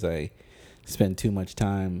sluggish because I spend too much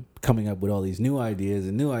time coming up with all these new ideas,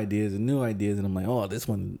 and I'm like, oh, this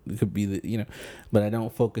one could be but I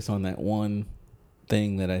don't focus on that one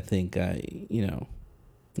thing that I think I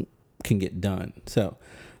can get done. So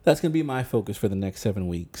that's gonna be my focus for the next 7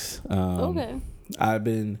 weeks. Okay. I've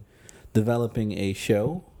been developing a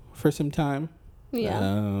show for some time. Yeah.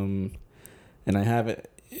 And I have it.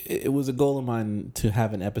 It was a goal of mine to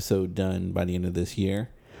have an episode done by the end of this year,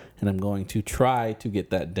 and I'm going to try to get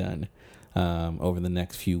that done over the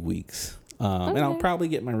next few weeks. And I'll probably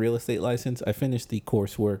get my real estate license. I finished the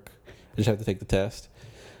coursework. I just have to take the test.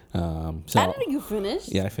 I didn't think you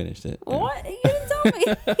finished. Yeah, I finished it. What? You didn't tell me.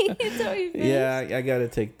 You didn't tell me you finished. Yeah, I got to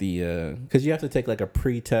take the... Because you have to take like a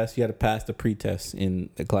pre-test. You got to pass the pre-test in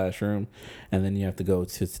the classroom. And then you have to go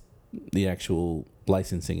to the actual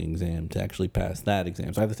licensing exam to actually pass that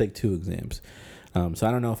exam. So I have to take 2 exams. So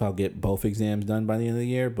I don't know if I'll get both exams done by the end of the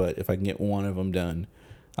year. But if I can get one of them done...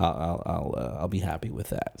 I'll be happy with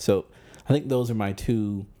that. So I think those are my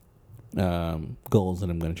 2 goals that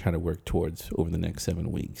I'm going to try to work towards over the next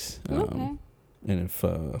 7 weeks. Okay. And if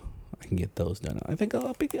I can get those done, I think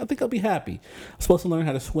I'll be happy. I'm supposed to learn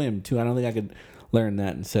how to swim too. I don't think I could learn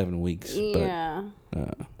that in 7 weeks. Yeah. But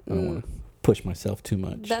I don't want to push myself too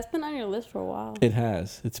much. That's been on your list for a while. It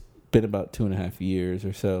has. It's been about 2.5 years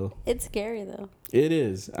or so. It's scary though. It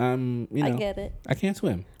is. I get it. I can't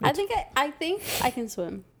swim. I think I can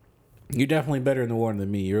swim. You're definitely better in the water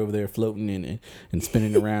than me. You're over there floating and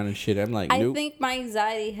spinning around and shit. I'm like, nope. I think my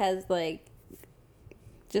anxiety has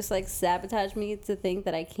just sabotaged me to think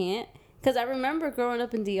that I can't. Because I remember growing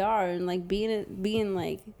up in DR and being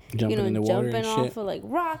like jumping in the water and off shit. of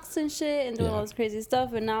rocks and shit and doing all this crazy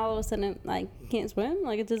stuff, and now all of a sudden I can't swim.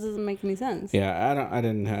 It just doesn't make any sense. Yeah, I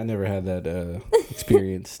never had that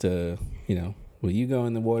experience to when you go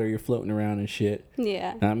in the water, you're floating around and shit.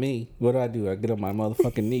 Yeah. Not me. What do? I get on my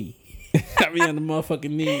motherfucking knee. I be on the motherfucking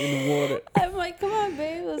knee in the water. I'm like, come on,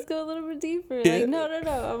 babe, let's go a little bit deeper. Yeah. No.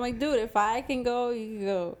 I'm like, dude, if I can go, you can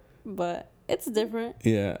go. But it's different.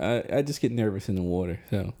 Yeah, I just get nervous in the water.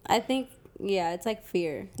 So I think, it's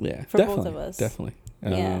fear. Yeah, for both of us. Definitely.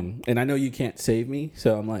 Yeah. And I know you can't save me,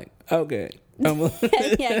 so I'm like, okay.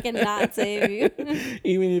 I cannot save you.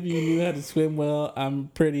 Even if you knew how to swim well, I'm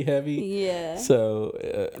pretty heavy. Yeah. So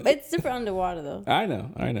it's different underwater though. I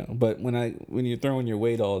know. But when you're throwing your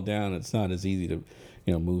weight all down, it's not as easy to,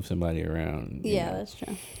 move somebody around. Yeah, that's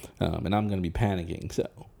true. And I'm gonna be panicking, so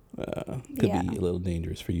could be a little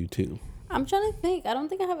dangerous for you too. I'm trying to think. I don't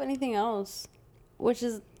think I have anything else, which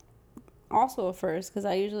is also a first because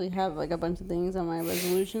I usually have a bunch of things on my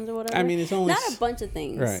resolutions or whatever. I mean, it's only not a bunch of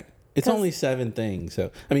things, right? It's only 7 things,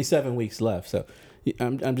 so 7 weeks left. So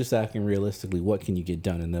I'm just asking realistically, what can you get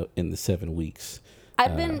done in the 7 weeks?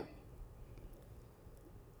 I've been,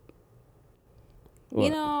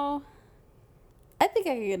 I think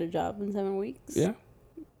I could get a job in 7 weeks. Yeah,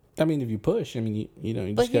 I mean, if you push, you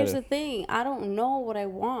But just here's the thing: I don't know what I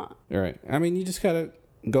want. All right. I mean, you just gotta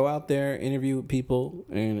go out there, interview with people,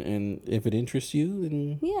 and if it interests you,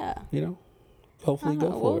 then hopefully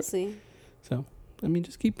go for it. We'll see. So, I mean,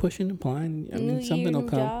 just keep pushing and applying. I mean, something will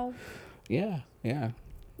come. Job. Yeah.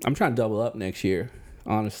 I'm trying to double up next year,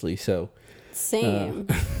 honestly. So, same.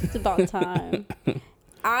 It's about time.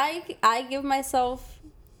 I give myself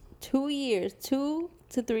 2 to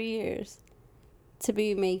 3 years to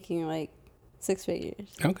be making like 6 figures.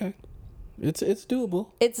 Okay. It's doable.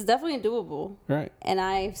 It's definitely doable. Right. And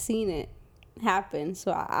I've seen it happen.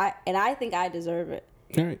 So I think I deserve it.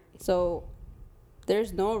 Right. So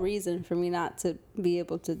there's no reason for me not to be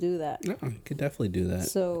able to do that. No, you could definitely do that.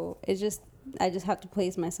 So I just have to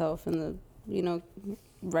place myself in the,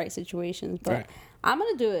 right situations. But right. I'm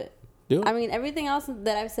going to do it. Do it. I mean, everything else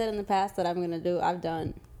that I've said in the past that I'm going to do, I've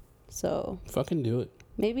done. So fucking do it.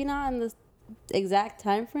 Maybe not in the exact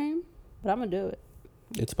time frame, but I'm going to do it.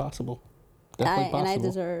 It's possible. Definitely possible. And I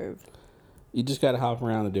deserve. You just got to hop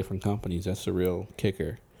around the different companies. That's the real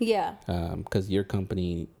kicker. Yeah. Because your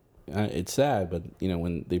company, it's sad, but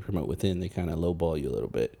when they promote within, they kind of lowball you a little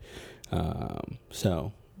bit.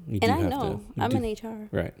 So you do have to. I'm in HR.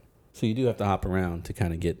 Right. So you do have to hop around to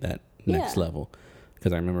kind of get that next level.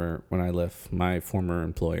 Because I remember when I left my former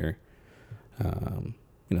employer,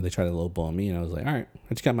 they tried to lowball me, and I was like, all right,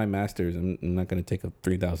 I just got my master's. I'm not going to take a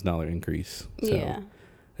 $3,000 increase. So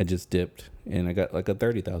I just dipped, and I got like a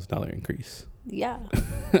 $30,000 increase. Yeah.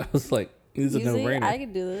 I was like, it's a no-brainer. I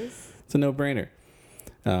could do this. It's a no-brainer.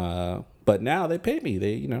 But now they pay me.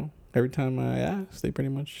 They, every time I ask, they pretty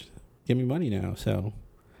much give me money now. So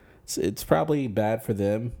it's probably bad for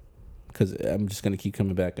them because I'm just going to keep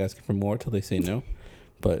coming back asking for more till they say no.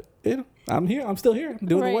 But, I'm here. I'm still here. I'm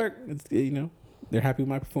doing the work. It's, they're happy with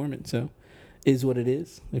my performance. So is what it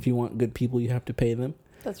is. If you want good people, you have to pay them.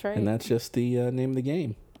 That's right. And that's just the name of the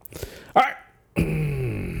game. All right.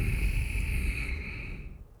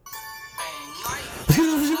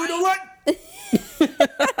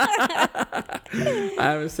 I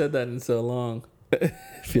haven't said that in so long. It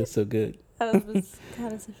feels so good. How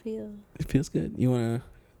does it feel? It feels good. You want to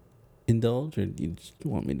indulge, or you just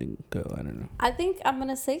want me to go? I don't know. I think I'm going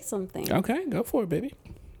to say something. Okay, go for it, baby.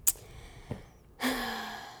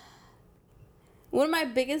 One of my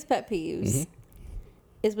biggest pet peeves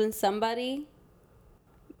is when somebody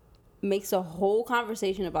makes a whole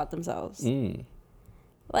conversation about themselves.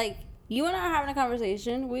 Like, you and I are having a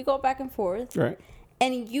conversation. We go back and forth. Right.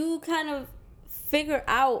 And you kind of figure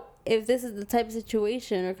out if this is the type of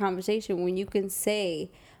situation or conversation when you can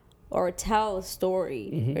say or tell a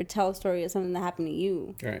story or tell a story of something that happened to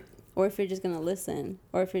you. Right. Or if you're just going to listen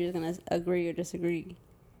or if you're just going to agree or disagree.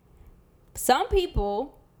 Some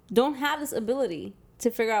people don't have this ability to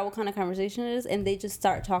figure out what kind of conversation it is, and they just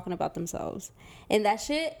start talking about themselves. And that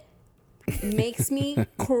shit makes me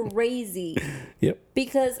crazy. Yep.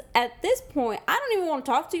 Because at this point, I don't even want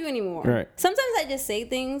to talk to you anymore. Right. Sometimes I just say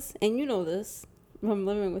things, and you know this from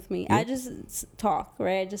living with me. Yep. I just talk,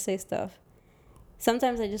 right? I just say stuff.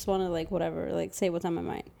 Sometimes I just want to, like, whatever, like, say what's on my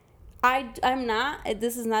mind. I'm not,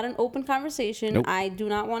 this is not an open conversation. Nope. I do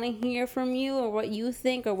not want to hear from you or what you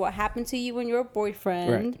think or what happened to you and your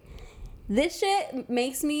boyfriend. Right. This shit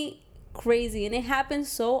makes me crazy, and it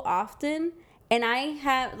happens so often. And I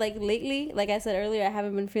have, like, lately, like I said earlier, I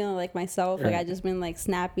haven't been feeling like myself. Right. Like, I just been, like,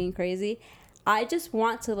 snappy and crazy. I just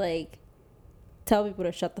want to, like, tell people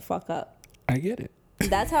to shut the fuck up. I get it.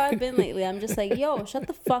 That's how I've been lately. I'm just like, yo, shut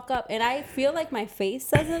the fuck up. And I feel like my face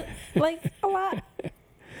says it, like, a lot.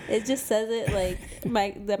 It just says it, like,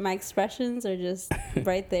 that my expressions are just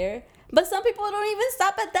right there. But some people don't even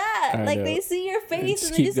stop at that. Like, they see your face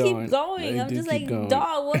and they just keep going. I'm just like,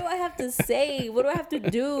 dog, what do I have to say? What do I have to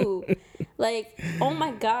do? Like, oh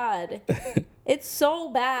my God. It's so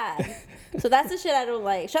bad. So that's the shit I don't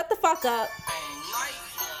like. Shut the fuck up.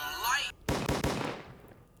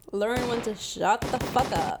 Learn when to shut the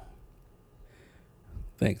fuck up.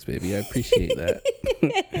 Thanks, baby. I appreciate that.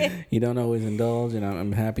 You don't always indulge, and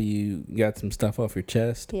I'm happy you got some stuff off your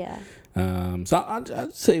chest. Yeah. So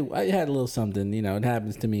I'll say I had a little something. It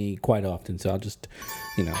happens to me quite often. So I'll just,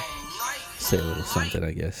 say a little something,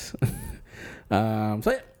 I guess.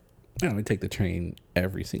 So I take the train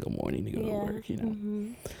every single morning to go to work.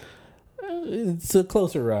 It's a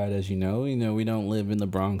closer ride, as you know. We don't live in the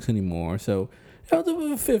Bronx anymore, so.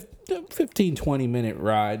 It's a 15, 20-minute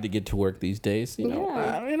ride to get to work these days. I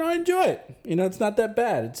enjoy it. It's not that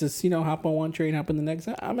bad. It's just, hop on one train, hop on the next.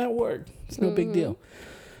 I'm at work. It's no big deal.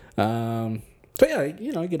 So, yeah, I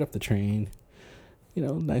get off the train.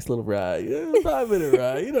 Nice little ride. 5-minute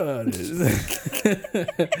ride. You know how it is.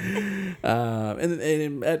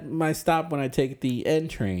 And at my stop, when I take the N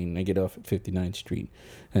train, I get off at 59th Street.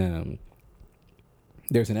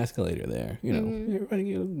 there's an escalator there. You know,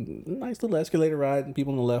 everybody, nice little escalator ride, and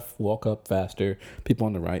people on the left walk up faster. People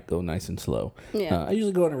on the right go nice and slow. Yeah. I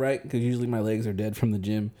usually go on the right because usually my legs are dead from the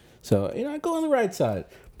gym. So, I go on the right side.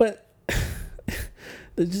 But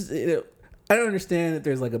just, I don't understand if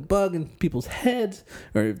there's like a bug in people's heads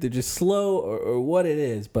or if they're just slow or what it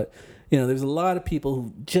is. But, there's a lot of people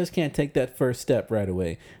who just can't take that first step right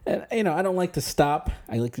away. And, I don't like to stop.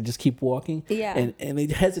 I like to just keep walking. Yeah. And they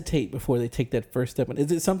hesitate before they take that first step. And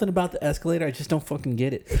is it something about the escalator? I just don't fucking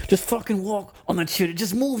get it. Just fucking walk on that shit. It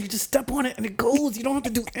just moves. You just step on it and it goes. You don't have to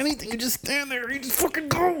do anything. You just stand there. You just fucking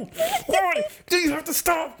go. Why do you have to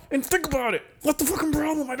stop and think about it? What's the fucking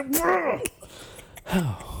problem? I don't...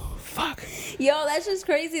 Oh, fuck. Yo, that's just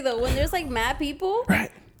crazy, though. When there's, like, mad people...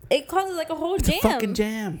 Right. It causes, like, a whole jam. It's a fucking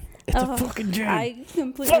jam. It's a fucking jam. I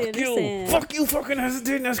completely understand. Fuck you, fucking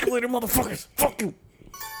hesitating escalator motherfuckers. Fuck you.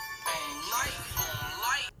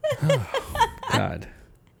 Oh, God.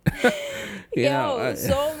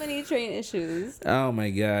 So many train issues. Oh,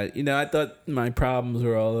 my God. I thought my problems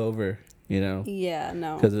were all over, Yeah,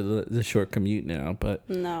 no. Because of the short commute now. But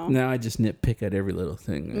no. Now I just nitpick at every little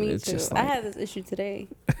thing. Me it's too. Just like, I had this issue today.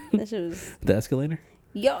 That shit was... The escalator?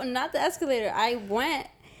 Yo, not the escalator. I went...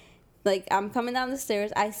 Like, I'm coming down the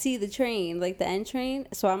stairs. I see the train, like the N train.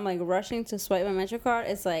 So I'm, like, rushing to swipe my Metro card.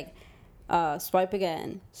 It's like, swipe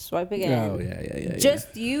again. Swipe again. Oh, yeah.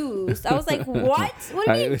 Just used. I was like, what? What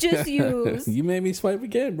do you mean just used? You made me swipe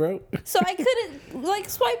again, bro. So I couldn't, like,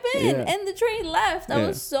 swipe in. Yeah. And the train left. I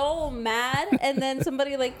was so mad. And then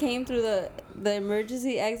somebody, like, came through the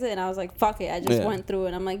emergency exit. And I was like, fuck it. I just went through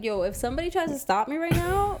it. I'm like, yo, if somebody tries to stop me right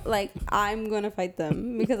now, like, I'm going to fight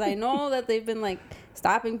them. Because I know that they've been, like...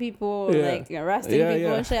 stopping people, like arresting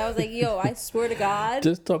people and shit. I was like, yo, I swear to God.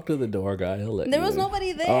 Just talk to the door guy. He'll let there you was in.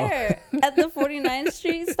 Nobody there at the 49th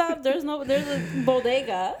Street stop. There's a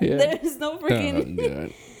bodega. Yeah. There's no freaking. Oh,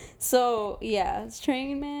 God. So yeah, it's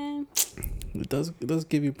train, man. It does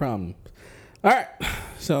give you problems. All right.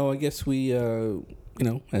 So I guess we,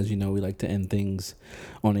 as you know, we like to end things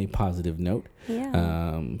on a positive note.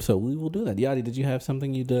 Yeah. So we will do that. Yadi, did you have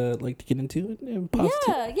something you'd like to get into?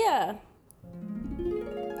 Positive? Yeah.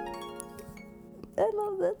 I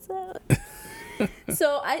love that sound.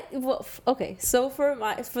 So for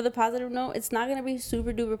the positive note, it's not gonna be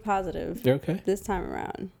super duper positive. This time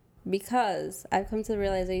around, because I've come to the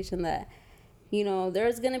realization that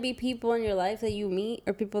there's gonna be people in your life that you meet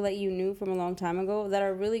or people that you knew from a long time ago that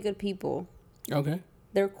are really good people. Okay.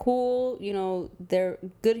 They're cool. They're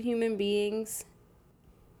good human beings,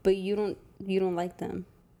 but you don't like them,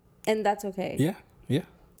 and that's okay. Yeah.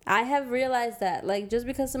 I have realized that, like, just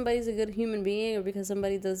because somebody's a good human being or because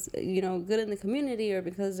somebody does, good in the community or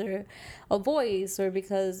because they're a voice or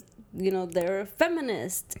because, they're a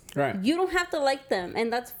feminist. Right. You don't have to like them,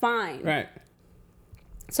 and that's fine. Right.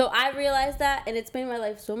 So I realized that, and it's made my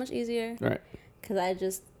life so much easier. Right. Because I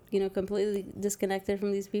just, completely disconnected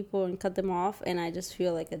from these people and cut them off, and I just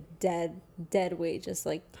feel like a dead weight just,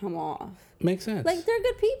 like, come off. Makes sense. Like, they're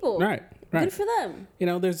good people. Right. Good for them.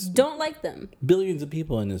 There's... Don't like them. Billions of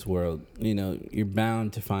people in this world. You're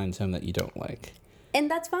bound to find some that you don't like. And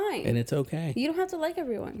that's fine. And it's okay. You don't have to like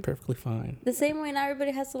everyone. Perfectly fine. The same way not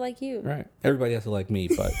everybody has to like you. Right. Everybody has to like me,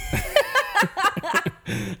 but...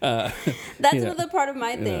 That's another part of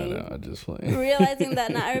my thing. No, just playing. Realizing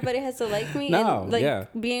that not everybody has to like me and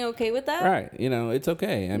being okay with that. Right. It's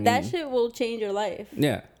okay. That shit will change your life.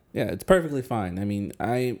 Yeah. Yeah, it's perfectly fine. I mean,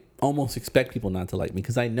 I almost expect people not to like me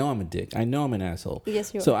because I know I'm a dick. I know I'm an asshole.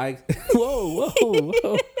 Yes, you are. So whoa.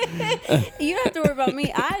 You don't have to worry about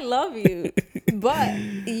me. I love you. But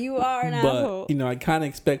you are an asshole. I kind of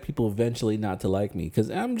expect people eventually not to like me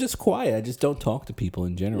because I'm just quiet. I just don't talk to people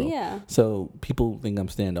in general. Yeah. So people think I'm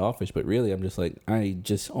standoffish, but really I'm just like, I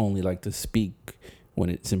just only like to speak when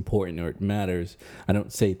it's important or it matters. I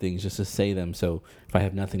don't say things just to say them. So if I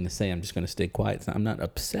have nothing to say, I'm just going to stay quiet. I'm not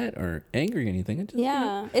upset or angry or anything.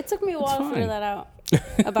 It took me a while to figure that out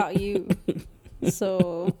about you.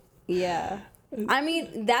 So, yeah. I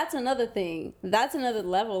mean, that's another thing. That's another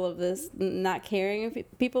level of this, not caring if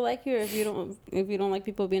people like you or if you don't like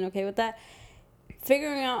people being okay with that.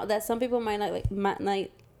 Figuring out that some people might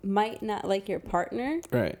not like your partner.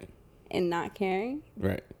 Right. And not caring.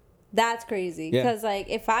 Right. That's crazy. Because, like,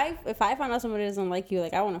 if I find out somebody doesn't like you,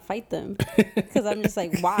 like, I want to fight them. Because I'm just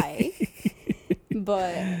like, why?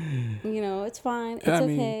 But, it's fine. It's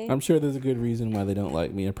okay. I'm sure there's a good reason why they don't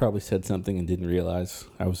like me. I probably said something and didn't realize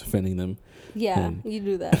I was offending them. Yeah, you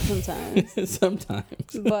do that sometimes.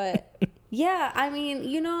 Sometimes. But, yeah, I mean,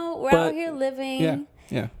 we're out here living.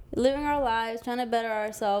 Yeah. living our lives, trying to better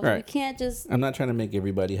ourselves. Right. We can't just. I'm not trying to make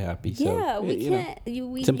everybody happy. So, Yeah, we can't.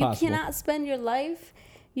 You cannot spend your life,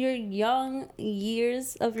 your young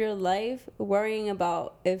years of your life, worrying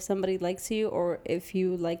about if somebody likes you or if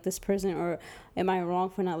you like this person, or am I wrong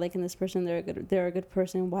for not liking this person? They're a good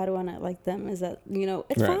person. Why do I not like them? Is that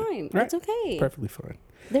it's fine. Right. It's okay. Perfectly fine.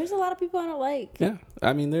 There's a lot of people I don't like. Yeah,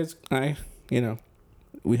 I mean,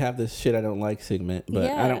 we have this shit I don't like segment, but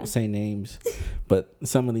I don't say names. But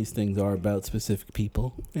some of these things are about specific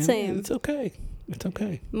people. Same. It's okay. It's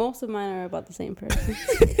okay. Most of mine are about the same person.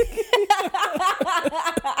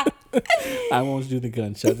 I won't do the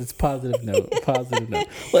gunshot. It's positive note. Positive note.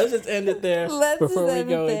 Let's just end it there before we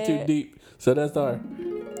go in too deep. So that's our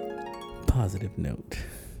positive note.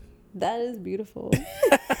 That is beautiful.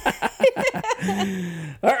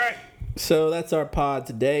 All right. So that's our pod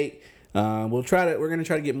today. We're gonna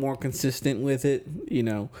try to get more consistent with it.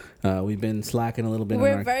 We've been slacking a little bit.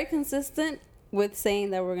 We're very consistent with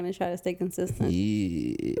saying that we're gonna try to stay consistent.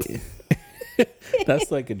 Yeah.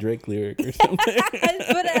 That's like a Drake lyric or something. I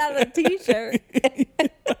put it on a t-shirt.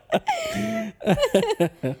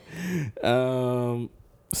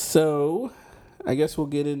 So I guess we'll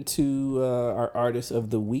get into our artist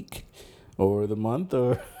of the week or the month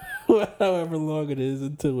or however long it is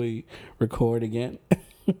until we record again.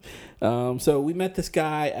 So we met this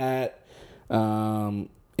guy at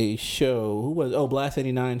a show. Blast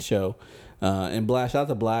 89 show. And Blast, shout out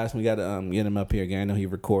to Blast. We got to get him up here again. I know he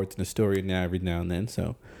records in the story every now and then,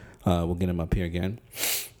 so we'll get him up here again.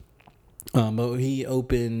 But he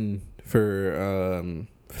opened for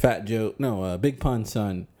Big Pun's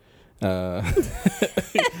son.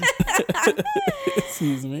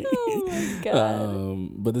 Excuse me. Oh my God.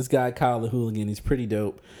 But this guy, Kyle the Hooligan, he's pretty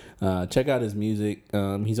dope. Check out his music.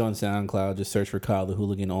 He's on SoundCloud. Just search for Kyle the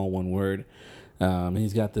Hooligan, all one word.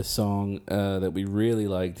 He's got this song that we really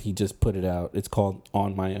liked. He just put it out. It's called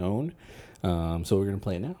On My Own. So we're going to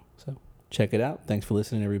play it now. So check it out. Thanks for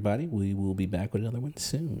listening, everybody. We will be back with another one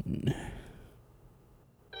soon.